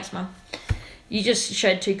 oh, thanks, Mum. You just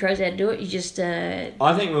showed Two Crows how to do it. You just, I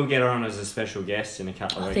think we'll get her on as a special guest in a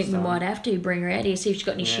couple of I weeks. think we might have to bring her out here, see if she's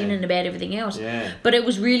got any Yeah. shinning about everything else. Yeah. But it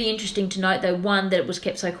was really interesting to note, though, one, that it was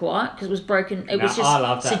kept so quiet, because it was broken. It was No, I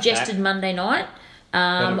love just that suggested fact. Monday night.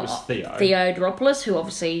 But it was Theo. Theo Dropoulos, who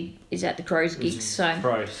obviously is at the Crows gigs, so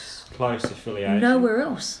Close affiliation. nowhere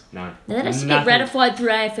else. No. Now that has to get Nothing. ratified through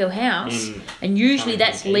AFL House, In and usually coming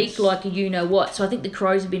that's gigs. leaked like a you-know-what. So I think the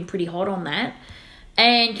Crows have been pretty hot on that.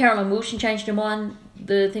 And Caroline Wilson changed her mind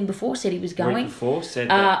the thing before, said he was Week going. before said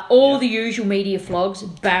that. All Yeah. the usual media flogs,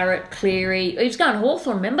 Barrett, Cleary, he was going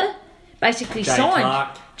Hawthorn, remember? Basically Jay signed.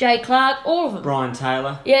 Clark. Jay Clark, all of them. Brian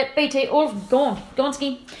Taylor. Yeah, BT, all of them gone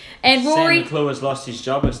ski. And Rory, Sam McClure lost his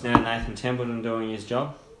job. It's now Nathan Templeton doing his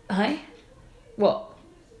job. hey, what?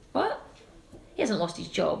 He hasn't lost his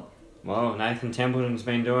job. Well, Nathan Templeton's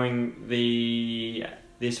been doing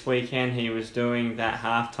this weekend. He was doing that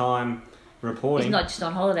halftime reporting. He's not just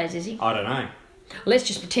on holidays, is he? I don't know. Let's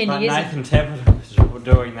just pretend But he isn't. Nathan Templeton was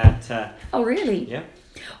doing that. Oh, really? Yeah.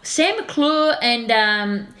 Sam McClure and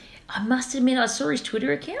I must admit I saw his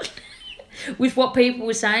Twitter account with what people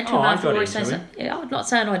were saying to him I after got Rory into saying it. something. Yeah, I'm not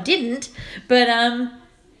saying I didn't, but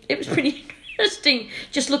it was pretty interesting.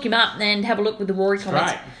 Just look him up and have a look with the Rory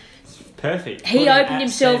comments. Great. It's perfect. He Put it opened at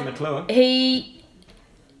himself. Sam McClure. He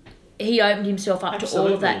opened himself up to all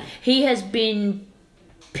of that. Absolutely. He has been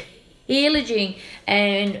pillaging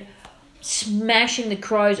and smashing the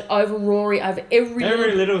Crows over Rory over every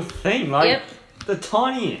Every little thing. Like, Yep. the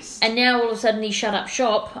tiniest. And now all of a sudden he shut up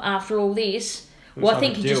shop after all this. Well, I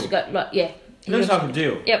think he just got like he Looks like a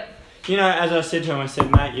deal. Yep. You know, as I said to him, I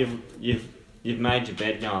said, mate, you've made your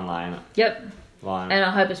bed, go and lay in it. Yep. Lie in And it.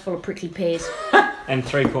 I hope it's full of prickly pears. And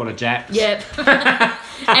 3/4 jacks. Yep.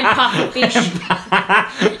 And pufferfish.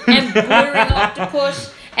 And blurring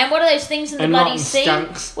octopus. And what are those things in the And bloody rotten sea?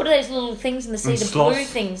 skunks. What are those little things in the sea? And The sloths. blue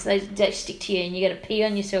things. They stick to you and you got to pee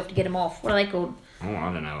on yourself to get them off. What are they called? Oh,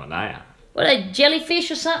 I don't know what they are. What are they? Jellyfish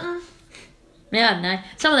or something? Yeah, I don't know.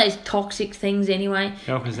 Some of those toxic things anyway.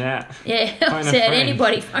 Help us out. Yeah, Phone a said friend.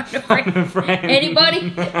 anybody phone a friend. Phone a friend.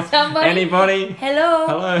 Anybody? Somebody? Anybody? Hello?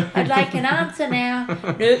 Hello? I'd like an answer now.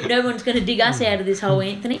 No one's going to dig us out of this hole,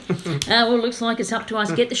 Anthony. Well, looks like it's up to us.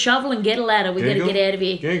 Get the shovel and get a ladder. We got to Google? get out of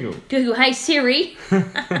here. Google, hey Siri.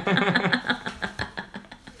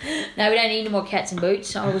 No, we don't need any more cats and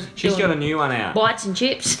boots. She's got a new one out. bites and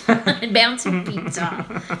chips and bouncing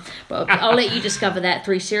pizza. But I'll let you discover that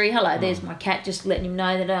through Siri. Hello, there's my cat. Just letting him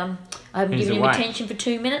know that I haven't He's given him awake. attention for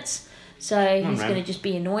 2 minutes, so he's man. going to just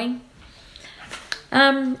be annoying.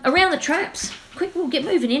 Around the traps. Quick, we'll get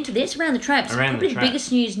moving into this. Around the traps. Around the Probably the traps.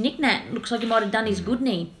 biggest news. Nick Nat looks like he might have done his good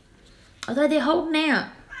knee. Although they're holding out.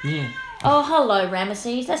 Yeah. Oh, hello,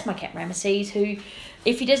 Ramesses. That's my cat, Ramesses, who,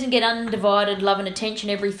 if he doesn't get undivided love and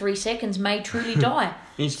attention every 3 seconds, may truly die.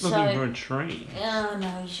 He's looking for a tree. Oh, no,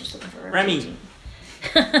 he's just looking for a Remy. reason.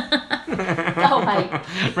 Oh,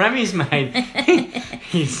 hey. Ramy's made.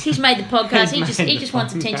 He's made the podcast. He's He made just the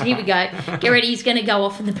wants attention. Here we go. Get ready. He's going to go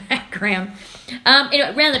off in the background.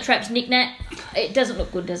 Anyway, around the traps, Nick Nat. It doesn't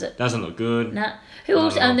look good, does it? Doesn't look good. No. Who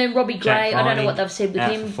else? Not at all. And then Robbie Jack Gray. I don't know Viney, what they've said with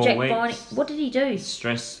out him. for 4 Jack weeks. Viney. What did he do?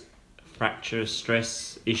 Stress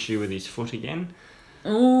issue with his foot again.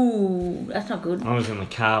 Ooh, that's not good. I was in the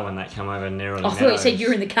car when that came over narrowly. I thought you said you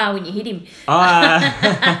were in the car when you hit him.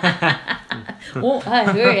 Oh,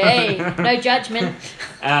 hey, no judgment.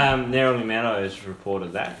 Narrowly Meadows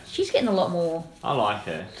reported that. She's getting a lot more. I like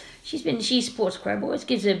her. She supports Crab Boys.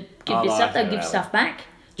 Gives a I bit like stuff. They'll her, give Alex. stuff back.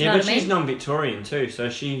 Do you Yeah, know but what I she's mean? non-Victorian too, so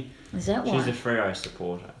Is that she's why? a Freo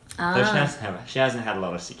supporter. Ah. So she hasn't had a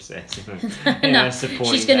lot of success in No, her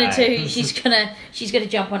supporting she's gonna day. do. She's gonna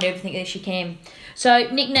jump on everything that she can. So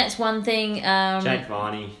Nick Nat's one thing. Jake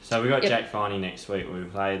Viney. So we got Yep. Jake Viney next week. We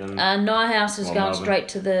play them. Nyhouse has Well, gone Melbourne. straight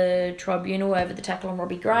to the tribunal over the tackle on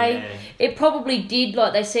Robbie Gray. Yeah. It probably did,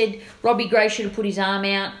 like they said, Robbie Gray should have put his arm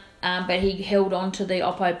out, but he held on to the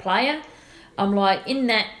Oppo player. I'm like, in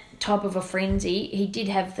that type of a frenzy, he did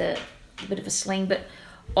have the bit of a sling, but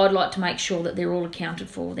I'd like to make sure that they're all accounted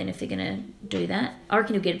for then if they're going to do that. I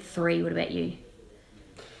reckon he'll get 3. What about you?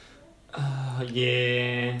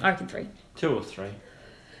 Yeah, I reckon 3. 2 or 3. If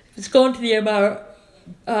it's gone to the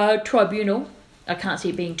MR tribunal, I can't see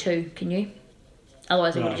it being 2, can you?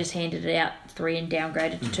 Otherwise, I would No. have just handed it out 3 and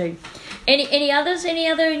downgraded to 2. Any others? Any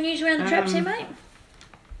other news around the traps here, mate?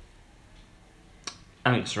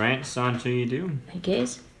 Alex Rance signed 2-year deal. Who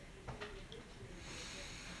cares?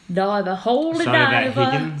 Diver, hold it So that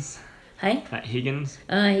over. Higgins. Hey? That Higgins.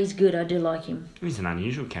 He's good. I do like him. He's an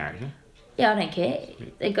unusual character. Yeah, I don't care.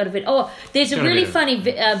 They got a bit. Oh, there's a Got a really bit of funny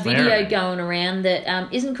video flair. going around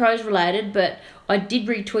that isn't Crows related, but I did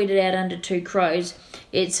retweet it out under 2 Crows.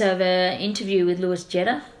 It's of an interview with Lewis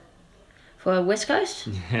Jetta for West Coast.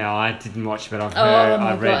 Yeah, I didn't watch, but I've Oh heard,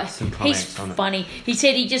 my I read god, some he's comments on it. funny. He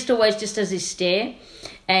said he just always just does his stare,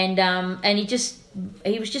 and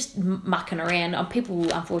he was just mucking around.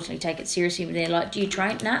 People unfortunately take it seriously, but they're like, "Do you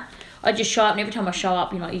train?" Nah, I just show up, and every time I show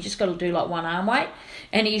up, you just got to do like 1 arm weight.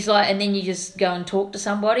 And he's like, and then you just go and talk to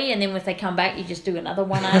somebody, and then if they come back, you just do another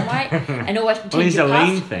 1 arm weight, and always pretend Well, he's you're a puffed.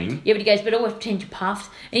 lean thing. Yeah, but he goes, but always pretend you're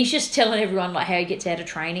puffed, and he's just telling everyone like how he gets out of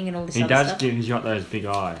training and all this He other does stuff. he's got those big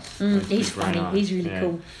eyes. Those He's big brown funny. eyes. He's really Yeah.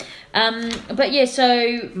 cool. But yeah, so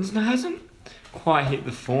It hasn't quite hit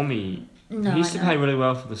the form he used to I know. play really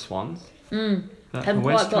well for the Swans. But Haven't for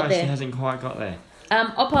West quite got Coast, there. he hasn't quite got there.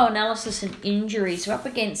 Oppo analysis and injuries. We're up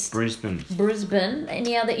against Brisbane. Brisbane.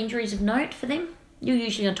 Any other injuries of note for them? You're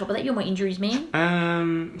usually on top of that. You're my injuries man.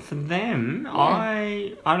 For them, Yeah.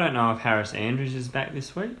 I don't know if Harris Andrews is back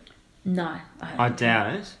this week. No. I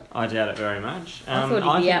doubt it. I doubt it very much. I thought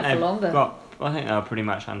he'd be think out for they've longer. I think they were pretty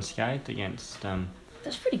much unscathed against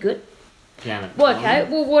That's pretty good. Janet. Well, okay.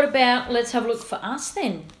 Well, what about, let's have a look for us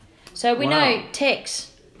then. So we Wow. know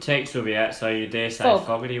Tex. Tex will be out, so you dare say Fog.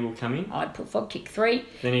 Fogarty will come in. I'd put Fog kick 3.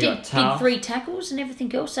 Then you did, got Taft. did 3 tackles and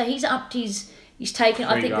everything else. So he's upped his... He's taken...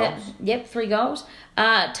 I 3 think goals. that... Yep, 3 goals.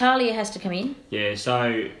 Talia has to come in. Yeah,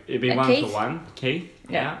 so it'd be And 1 Keith? for 1. Keith,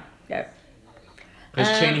 Yeah. Yep.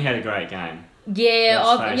 Because Cheney had a great game. Yeah,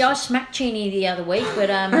 Let's face I it. smacked Cheney the other week, but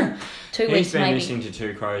 2 He's weeks been maybe. missing to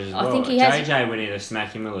 2 crows as I well. think he has- JJ, we need to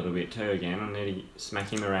smack him a little bit too again. I need to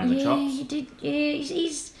smack him around the Yeah, chops. you did. Yeah,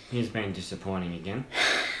 he's He's been disappointing again.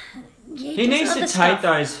 yeah, He does needs to other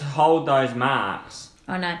take stuff. hold those marks.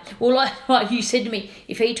 I know. Well, like you said to me,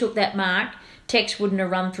 if he took that mark, Tex wouldn't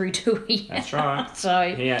have run through to he. That's right.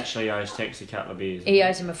 So He actually owes Tex a couple of beers. he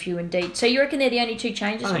owes him a few indeed. So you reckon they're the only 2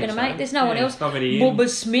 changes I we're think going to so. make? There's no one Yeah, else. Fogarty in. Bubba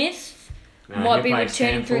Smith No, might he be plays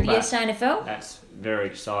returning through the fullback. SANFL. That's very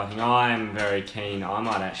exciting. I am very keen. I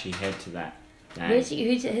might actually head to that game. Who's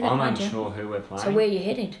that I'm playing, Jim? unsure who we're playing. So where are you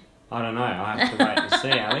headed? I don't know. I have to wait and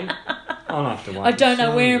see, Ali. I'll have to wait. I don't and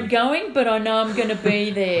know see. where I'm going, but I know I'm going to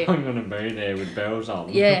be there. I'm going to be there with bells on.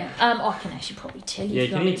 Yeah, I can actually probably tell you. Yeah, if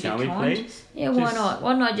you can want you me to tell be me, kind. please? Yeah, why Just- not?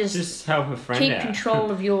 Why not just Just help a friend keep out.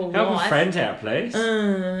 control of your Help life? a friend out, please.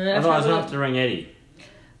 Otherwise, I'll have to ring Eddie.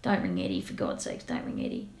 Don't ring Eddie, for God's sakes, don't ring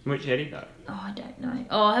Eddie. Which Eddie, though? Oh, I don't know.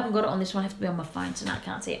 Oh, I haven't got it on this one. I have to be on my phone, so no, I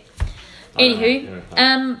can't see it. I don't know. Anywho, You're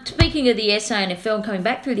fine. speaking of the SANFL, coming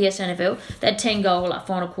back through the SANFL, that 10-goal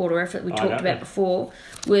final quarter effort we talked don't about know. before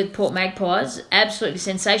with Port Magpies, absolutely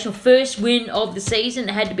sensational. First win of the season.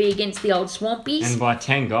 It had to be against the old Swampies. And by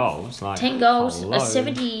 10 goals, like 10 goals, hello. a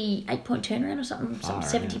 78-point turnaround or something, Far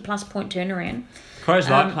 70-plus point turnaround. Crows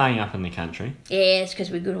like playing up in the country. Yeah, it's because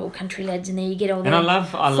we're good old country lads in there. You get all And the I love-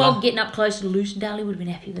 Fog getting up close to Lucendale. Would have been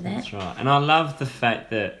happy with that. That's right. And I love the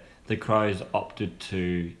fact that the Crows opted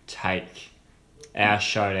to take our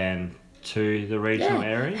showdown to the regional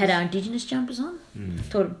areas. Had our Indigenous jumpers on.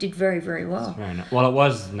 Thought it did very, very well. Very nice. Well, it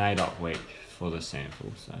was NAIDOC week for the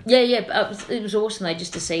sample, so. Yeah, but it was awesome though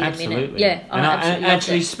just to see them in it. Absolutely. Yeah, I and absolutely loved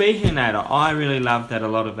actually, it. speaking of NAIDOC, I really loved that a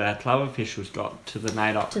lot of our club officials got to the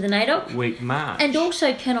NAIDOC To the NAIDOC. week march. And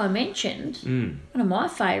also, can I mention, one of my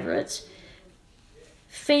favourites,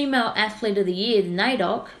 female athlete of the year, the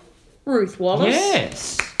NAIDOC, Ruth Wallace.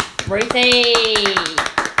 Yes! Ruthie!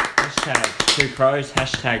 Hashtag 2 Crows,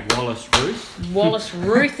 hashtag Wallace Ruth. Wallace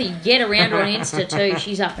Ruthie, get around her on Insta too.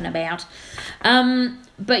 She's up and about.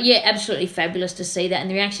 But yeah, absolutely fabulous to see that. And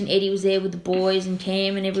the reaction, Eddie was there with the boys and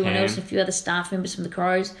Cam and everyone Cam. else, and a few other staff members from the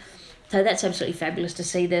Crows. So that's absolutely fabulous to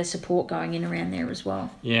see the support going in around there as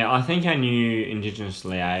well. Yeah, I think our new Indigenous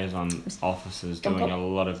liaison officer's doing Pop. a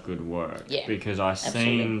lot of good work. Yeah, Because I absolutely.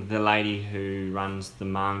 seen the lady who runs the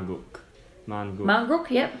Marngook.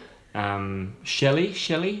 Marngrook, yep.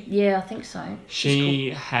 Shelley. Yeah, I think so.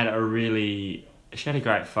 She had a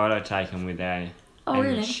great photo taken with our. Oh, and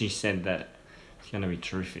really? She said that it's going to be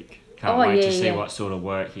terrific. Can't Oh, wait yeah, to see yeah. what sort of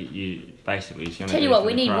work you basically is going to Tell do. you what, for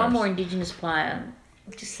we the need one Crows. more Indigenous player.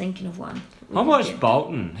 I'm just thinking of one. I watched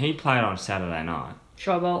Bolton. He played on Saturday night.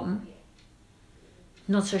 Shy Bolton.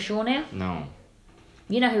 Not so sure now. No.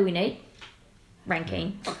 You know who we need?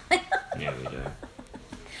 Rankine. Yeah, we do.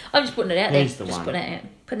 I'm just putting it out there. He's the just one. putting it out.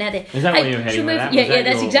 Putting it out there. Is that where you were should heading we with move- that? Yeah, Was that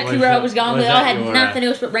that's your- exactly was where I that- was going was with it. that I had your, nothing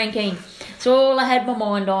else but Rankine. So all I had my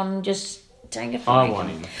mind on, just dang it for I Rankine.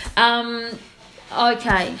 want him.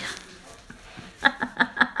 Okay.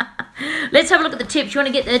 Let's have a look at the tips. You want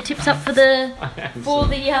to get the tips up for the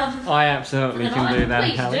I absolutely can do that,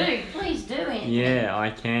 Please Hallie. Please do, Anthony. Yeah, I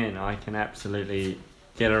can. I can absolutely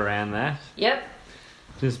get around that. Yep.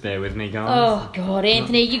 Just bear with me, guys. Oh God,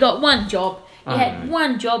 Anthony, you got one job. You I had know.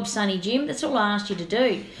 one job, Sonny Jim. That's all I asked you to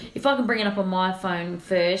do. If I can bring it up on my phone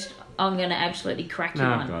first, I'm going to absolutely crack you No,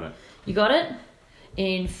 one. I've got it. You got it?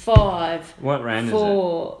 In 5, What round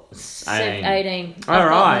 4, 7, 18. All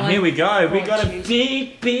right, here we go. We Oh, got a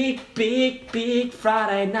jeez. big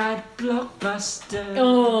Friday night blockbuster.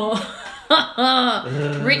 Oh.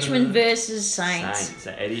 Richmond versus Saints. Saints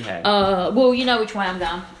that Eddie had. Well, you know which way I'm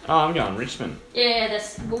going. Oh, I'm going Richmond. Yeah,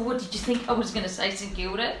 that's. Well, what did you think I was going to say, St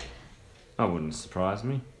Kilda? That wouldn't surprise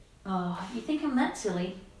me. Oh, you think I'm that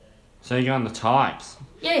silly? So you're going the Tigers.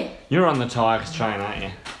 Yeah. You're on the Tigers train, aren't you?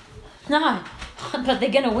 No, but they're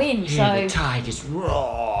going to win, so. Tigers roar.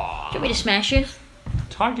 Do you want me to smash you?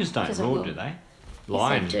 Tigers don't Because I roar, will. do they? they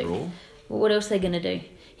Lions do. roar. Well, what else are they going to do?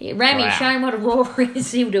 Here, Ramy, Wow. show him what a roar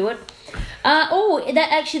is. He'll do it. That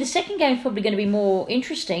actually, the second game's probably going to be more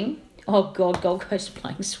interesting. Oh, God, Gold Coast are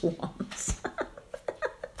playing Swans.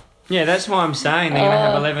 Yeah, that's why I'm saying they're going to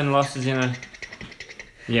have Oh. 11 losses in a...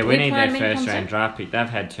 Yeah, we We need playing their them in first round concert? draft pick. They've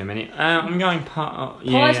had too many. I'm going... Pies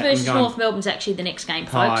I'm versus going North Melbourne's actually the next game,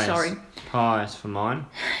 Pies. folks. Sorry. Pies for mine.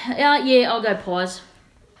 Yeah, I'll go Pies.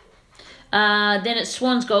 Then it's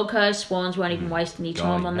Swans Gold Coast. Swans won't even waste any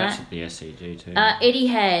time Golly, on that's that. at the SCG too. Eddie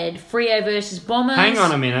had Freo versus Bombers. Hang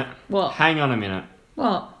on a minute. What? Hang on a minute.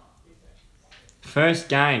 What? First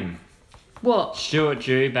game. What? Stuart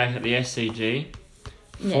Dew back at the SCG.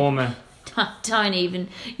 Yeah. Former... Don't even.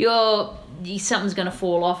 You're something's going to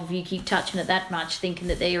fall off if you keep touching it that much, thinking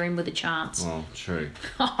that they're in with a chance. Well, true.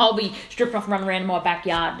 I'll be stripping off and running around in my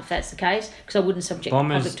backyard if that's the case, because I wouldn't subject the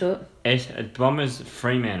public to it. Bombers,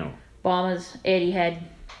 Fremantle. Bombers, Etihad.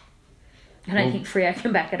 I don't think Freo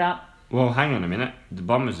can back it up. Well, hang on a minute. The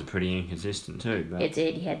Bombers are pretty inconsistent too. But It's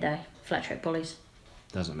Etihad though. Flat track bullies.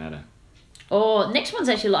 doesn't matter. Oh, next one's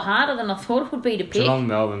actually a lot harder than I thought it would be to pick. Geelong,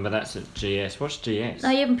 Melbourne, but that's at GS. What's GS? No,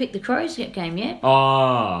 you haven't picked the Crows game yet.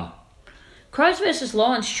 Oh, Crows versus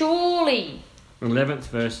Lions. Surely 11th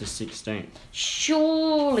versus 16th.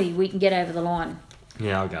 Surely we can get over the line.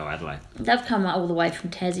 Yeah, I'll go Adelaide. They've come all the way from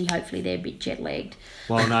Tassie. Hopefully they're a bit jet-lagged.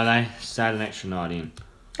 Well, no, they stayed an extra night in.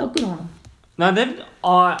 Oh, good on them. No,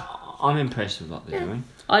 I'm impressed with what they're doing.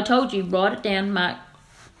 I told you, write it down, Mark.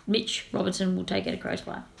 Mitch Robertson will take out a Crows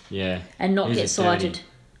player. Yeah. And not He's get a cited. dirty.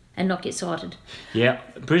 And not get cited. Yeah,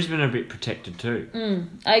 Brisbane are a bit protected too.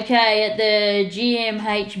 Okay, at the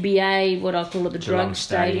GMHBA, what I call it, the Geelong Drug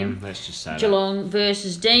Stadium. Let's just say Geelong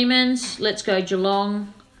versus Demons. Let's go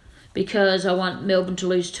Geelong, because I want Melbourne to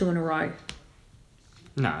lose 2 in a row.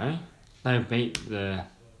 that. No,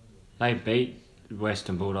 they beat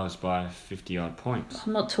Western Bulldogs by 50 odd points.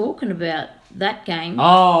 I'm not talking about that game.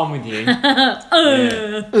 Oh, I'm with you.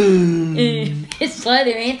 It's slow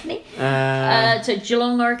there, Anthony. So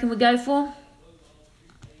Geelong, I reckon we go for.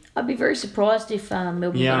 I'd be very surprised if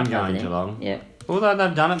Melbourne. Yeah, got I'm up over going there. Geelong. Yeah. Although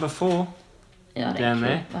they've done it before. Yeah, I don't Down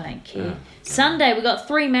care. there? I don't care. Oh, Sunday, we've got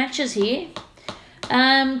 3 matches here.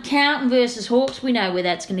 Carlton versus Hawks. We know where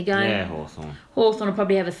that's going to go. Yeah, Hawthorn. Hawthorn will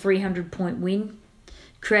probably have a 300-point win.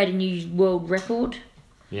 Create a new world record.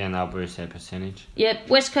 Yeah, and they'll boost their percentage. Yep.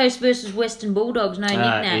 West Coast versus Western Bulldogs. No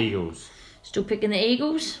nickname. Eagles. Still picking the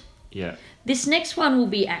Eagles. Yeah. This next one will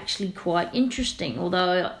be actually quite interesting,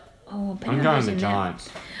 although... I'm going the Giants.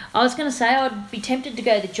 I was going to say I'd be tempted to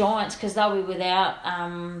go the Giants because they'll be without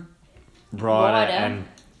Ryder and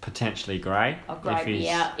potentially Gray. Oh, Gray will be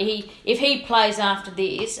out. If he plays after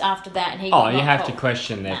that, and he you have to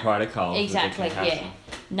question their protocols. Exactly, yeah.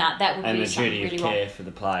 No, that would and be the something duty of really care wrong. for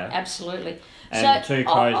the player. Absolutely. And so the 2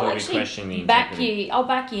 Crows I'll will be actually questioning the integrity. I'll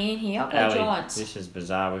back you in here. I'll go Ali, Giants. this is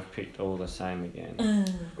bizarre. We've picked all the same again.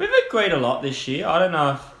 We've agreed a lot this year. I don't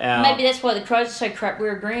know if Maybe that's why the Crows are so crap.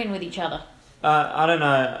 We're agreeing with each other. I don't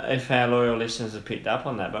know if our loyal listeners have picked up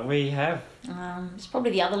on that, but we have. It's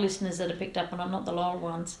probably the other listeners that have picked up on it, not the loyal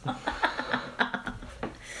ones.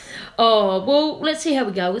 Oh, well, let's see how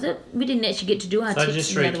we go with it. We didn't actually get to do our tips. So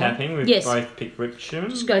just in the other one. recapping, we've both picked Richmond.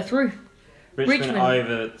 Just go through. Richmond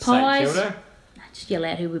over St Pies. Kilda. Just yell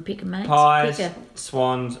out who we're picking, mate. Pies, Quicker.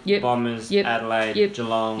 Swans, Yep. Bombers, Yep. Adelaide, Yep.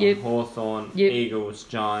 Geelong, Yep. Hawthorn, Yep. Eagles,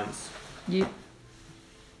 Giants. Yep.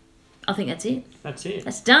 I think that's it. That's it.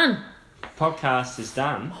 That's done. Podcast is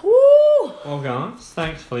done. Woo! Well, guys,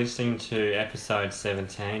 thanks for listening to episode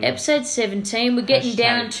 17. Episode 17. We're getting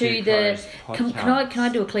down to Two the. Crows Can podcast. I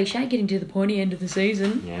do a cliche? Getting to the pointy end of the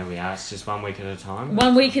season. Yeah, we are. It's just 1 week at a time.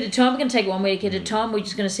 1 week at a time. We're going to take it 1 week at a time. We're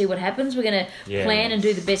just going to see what happens. We're going to Yeah. plan and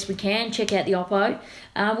do the best we can. Check out the Oppo.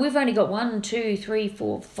 We've only got 1, 2, 3,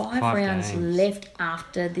 4, 5 5 rounds games. left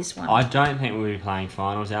after this one. I don't think we'll be playing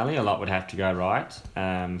finals, Ali. A lot would have to go right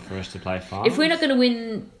for us to play finals. If we're not going to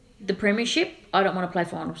win the premiership, I don't want to play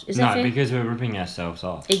finals. Is that No, fair? because we're ripping ourselves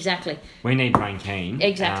off. Exactly. We need Rankine.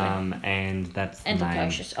 Exactly. And that's And the main.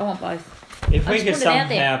 Lukosius. I want both. If I we just could put it out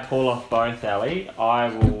there. somehow pull off both, Ali, I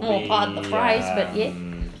will Oh, be... pardon the phrase, but yeah.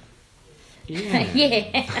 Yeah.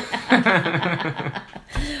 Yeah.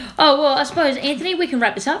 Oh, well, I suppose, Anthony, we can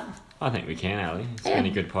wrap this up. I think we can, Ali. It's Yeah. been a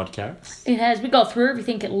good podcast. It has. We got through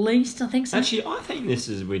everything at least, I think so. Actually, I think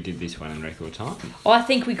we did this one in record time. I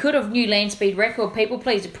think we could have new land speed record. People,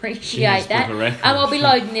 please appreciate Guinness that. Book of Records. I'll be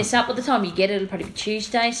loading this up. By the time you get it, it'll probably be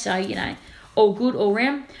Tuesday. So, all good, all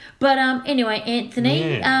round. But anyway,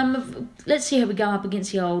 Anthony, Yeah. let's see how we go up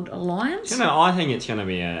against the old Lions. I think it's going to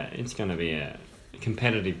be a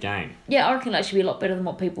competitive game. Yeah, I reckon it'll actually be a lot better than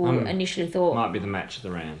what people initially thought. Might be the match of the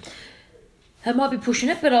round. They might be pushing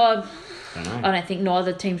it, but I Don't know. don't think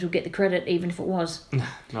neither teams will get the credit, even if it was. Not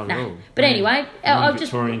at all. But anyway, I'll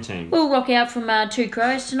just Victorian team. we'll rock out from 2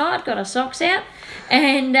 Crows tonight. Got our socks out,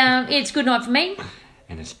 and it's good night for me.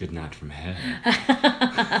 And it's good night from her. 2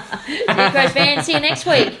 Crows fans, see you next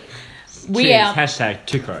week. We Cheers. out. Hashtag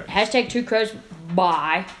 2 Crows. Hashtag 2 Crows.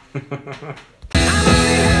 Bye. I'm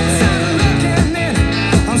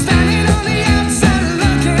standing on the outside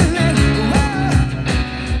looking in.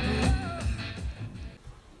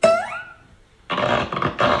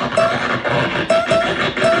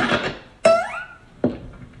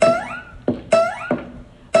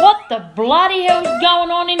 What the bloody hell's going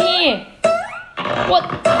on in here?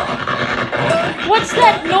 What's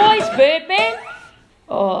that noise, Birdman?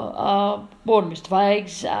 Morning, Mr.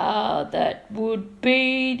 Fags. That would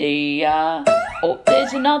be the, oh,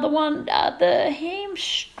 there's another one, the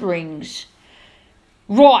hamstrings.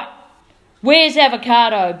 Right. Where's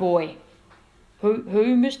Avocado Boy? Who,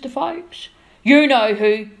 Mr. Fags? You know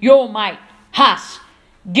who, your mate, Huss.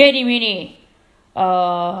 Get him in here.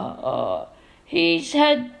 He's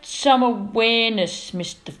had some awareness,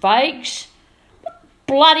 Mr. Fags. What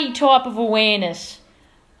bloody type of awareness?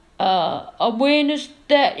 Awareness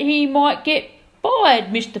that he might get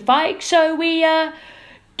fired, Mr. Fags, so we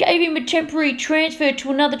gave him a temporary transfer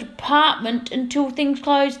to another department until things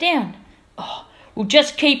close down. Oh, we'll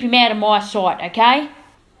just keep him out of my sight, okay?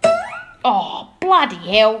 Oh, bloody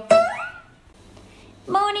hell.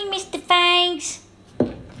 Morning, Mr. Fags.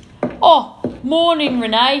 Oh, morning,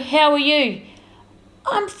 Renee. How are you?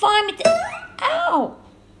 I'm fine with the... Ow!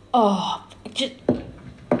 Oh, just...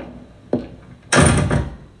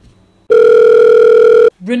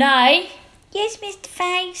 Renee, Yes, Mr.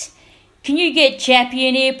 Fags. can you get Chappie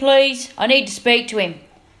in here, please? I need to speak to him.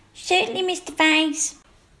 Certainly, Mr. Fags.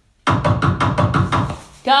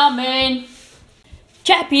 Come in.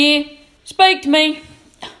 Chappie here. Speak to me.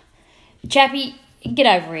 Chappie, get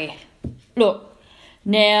over here. Look,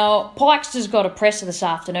 now, Pikester's got a presser this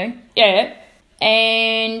afternoon. Yeah.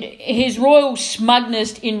 And his royal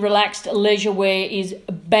smugness in relaxed leisure wear is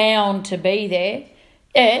bound to be there.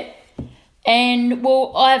 Yeah. And,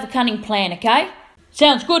 well, I have a cunning plan, okay?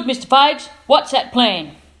 Sounds good, Mr. Fags. What's that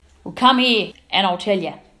plan? Well, come here and I'll tell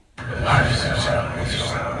you.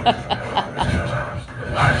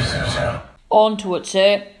 On to it,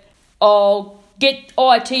 sir. I'll get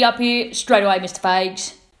IT up here straight away, Mr.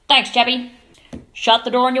 Fags. Thanks, Chappie. Shut the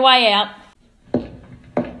door on your way out.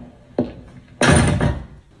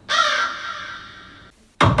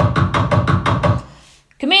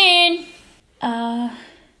 Come in.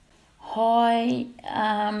 Hi,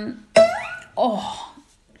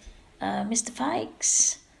 Mr.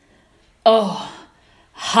 Fags. Oh,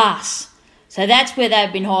 Huss. So that's where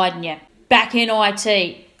they've been hiding you. Back in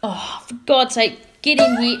IT. Oh, for God's sake, get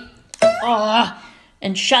in here. Oh,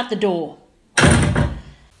 and shut the door.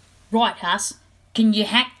 Right, Huss. Can you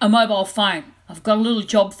hack a mobile phone? I've got a little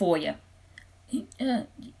job for you.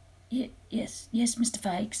 Yes, Mr.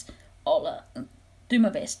 Fags. I'll do my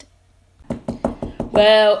best.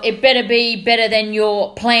 Well, it better be better than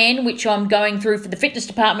your plan, which I'm going through for the fitness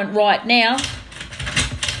department right now.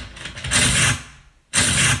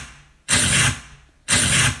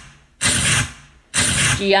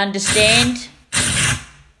 Do you understand,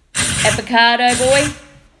 Avocado Boy?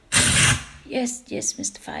 Yes,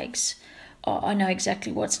 Mr. Fags. Oh, I know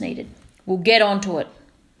exactly what's needed. We'll get onto it.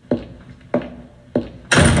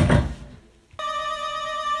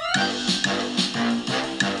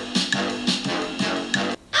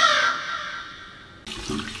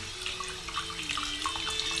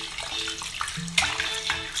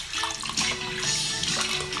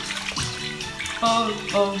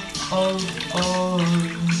 Oh,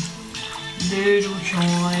 little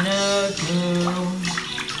China girl.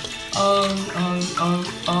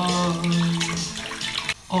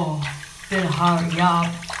 Oh, better hurry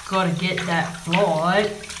up. Gotta get that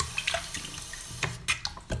flight.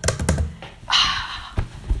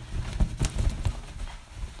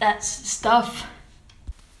 That's stuff.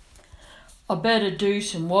 I better do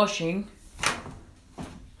some washing.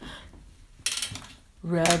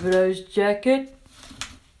 Rabbitoh's jacket.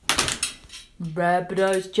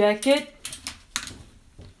 Rabbitoh's jacket.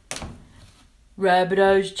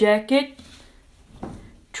 Rabbitoh's jacket.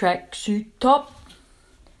 Tracksuit top.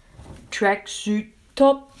 Tracksuit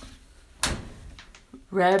top.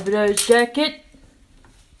 Rabbitoh's jacket.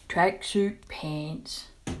 Tracksuit pants.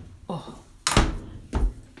 Oh,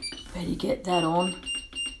 better get that on.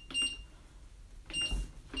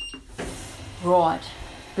 Right,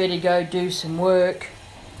 better go do some work.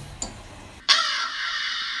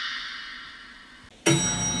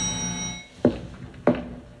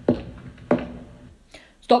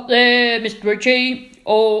 Stop there, Mr. Ritchie.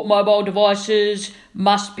 All mobile devices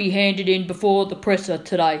must be handed in before the presser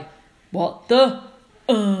today. What the?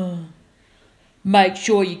 Make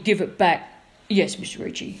sure you give it back. Yes, Mr.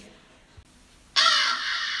 Ritchie.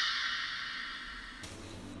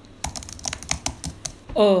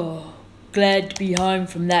 Oh, glad to be home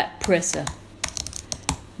from that presser.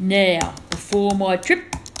 Now, before my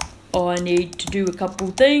trip, I need to do a couple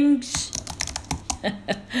things.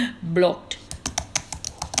 Blocked.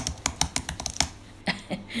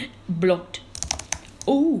 Blocked.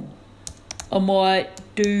 Oh, I might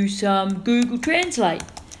do some Google Translate.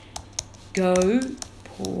 Go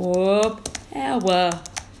pour power.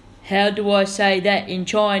 How do I say that in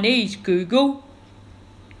Chinese, Google?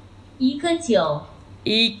 一个九，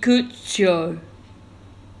一个九，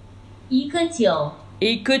一个九，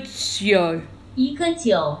一个九。一个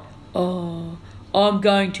九， I'm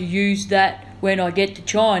going to use that when I get to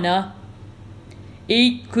China.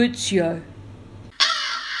 一个九.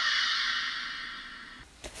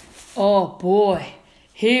 Oh boy,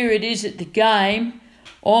 here it is at the game.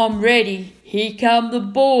 I'm ready. Here come the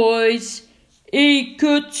boys. 一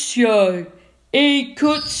个九，一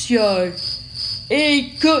个九，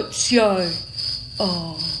一个九.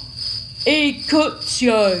 Oh, 一个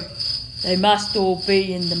九. They must all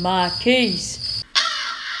be in the marquees.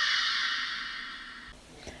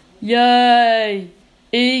 Yay!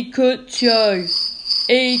 一个九，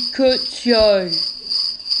一个九.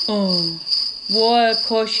 Why are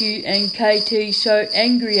Koshi and KT so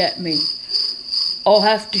angry at me? I'll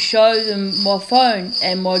have to show them my phone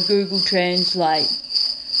and my Google Translate.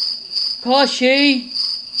 Koshi!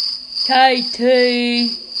 KT!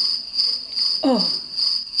 Oh,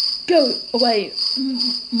 go away,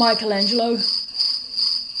 Michelangelo.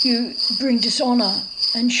 You bring dishonour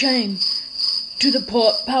and shame to the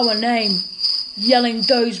Port Power name, yelling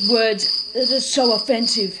those words that are so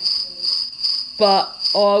offensive. But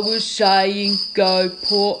I was saying go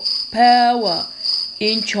Port Power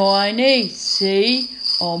in Chinese, see,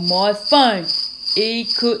 on my phone. 一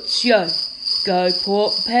个九, go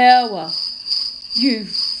Port Power. You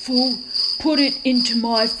fool, put it into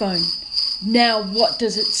my phone. Now what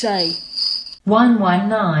does it say?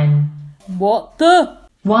 119, What the?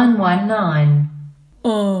 119.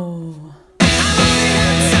 Oh.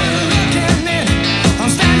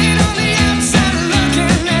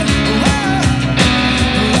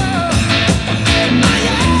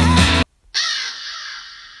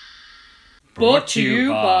 Brought to you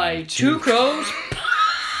by Two Crows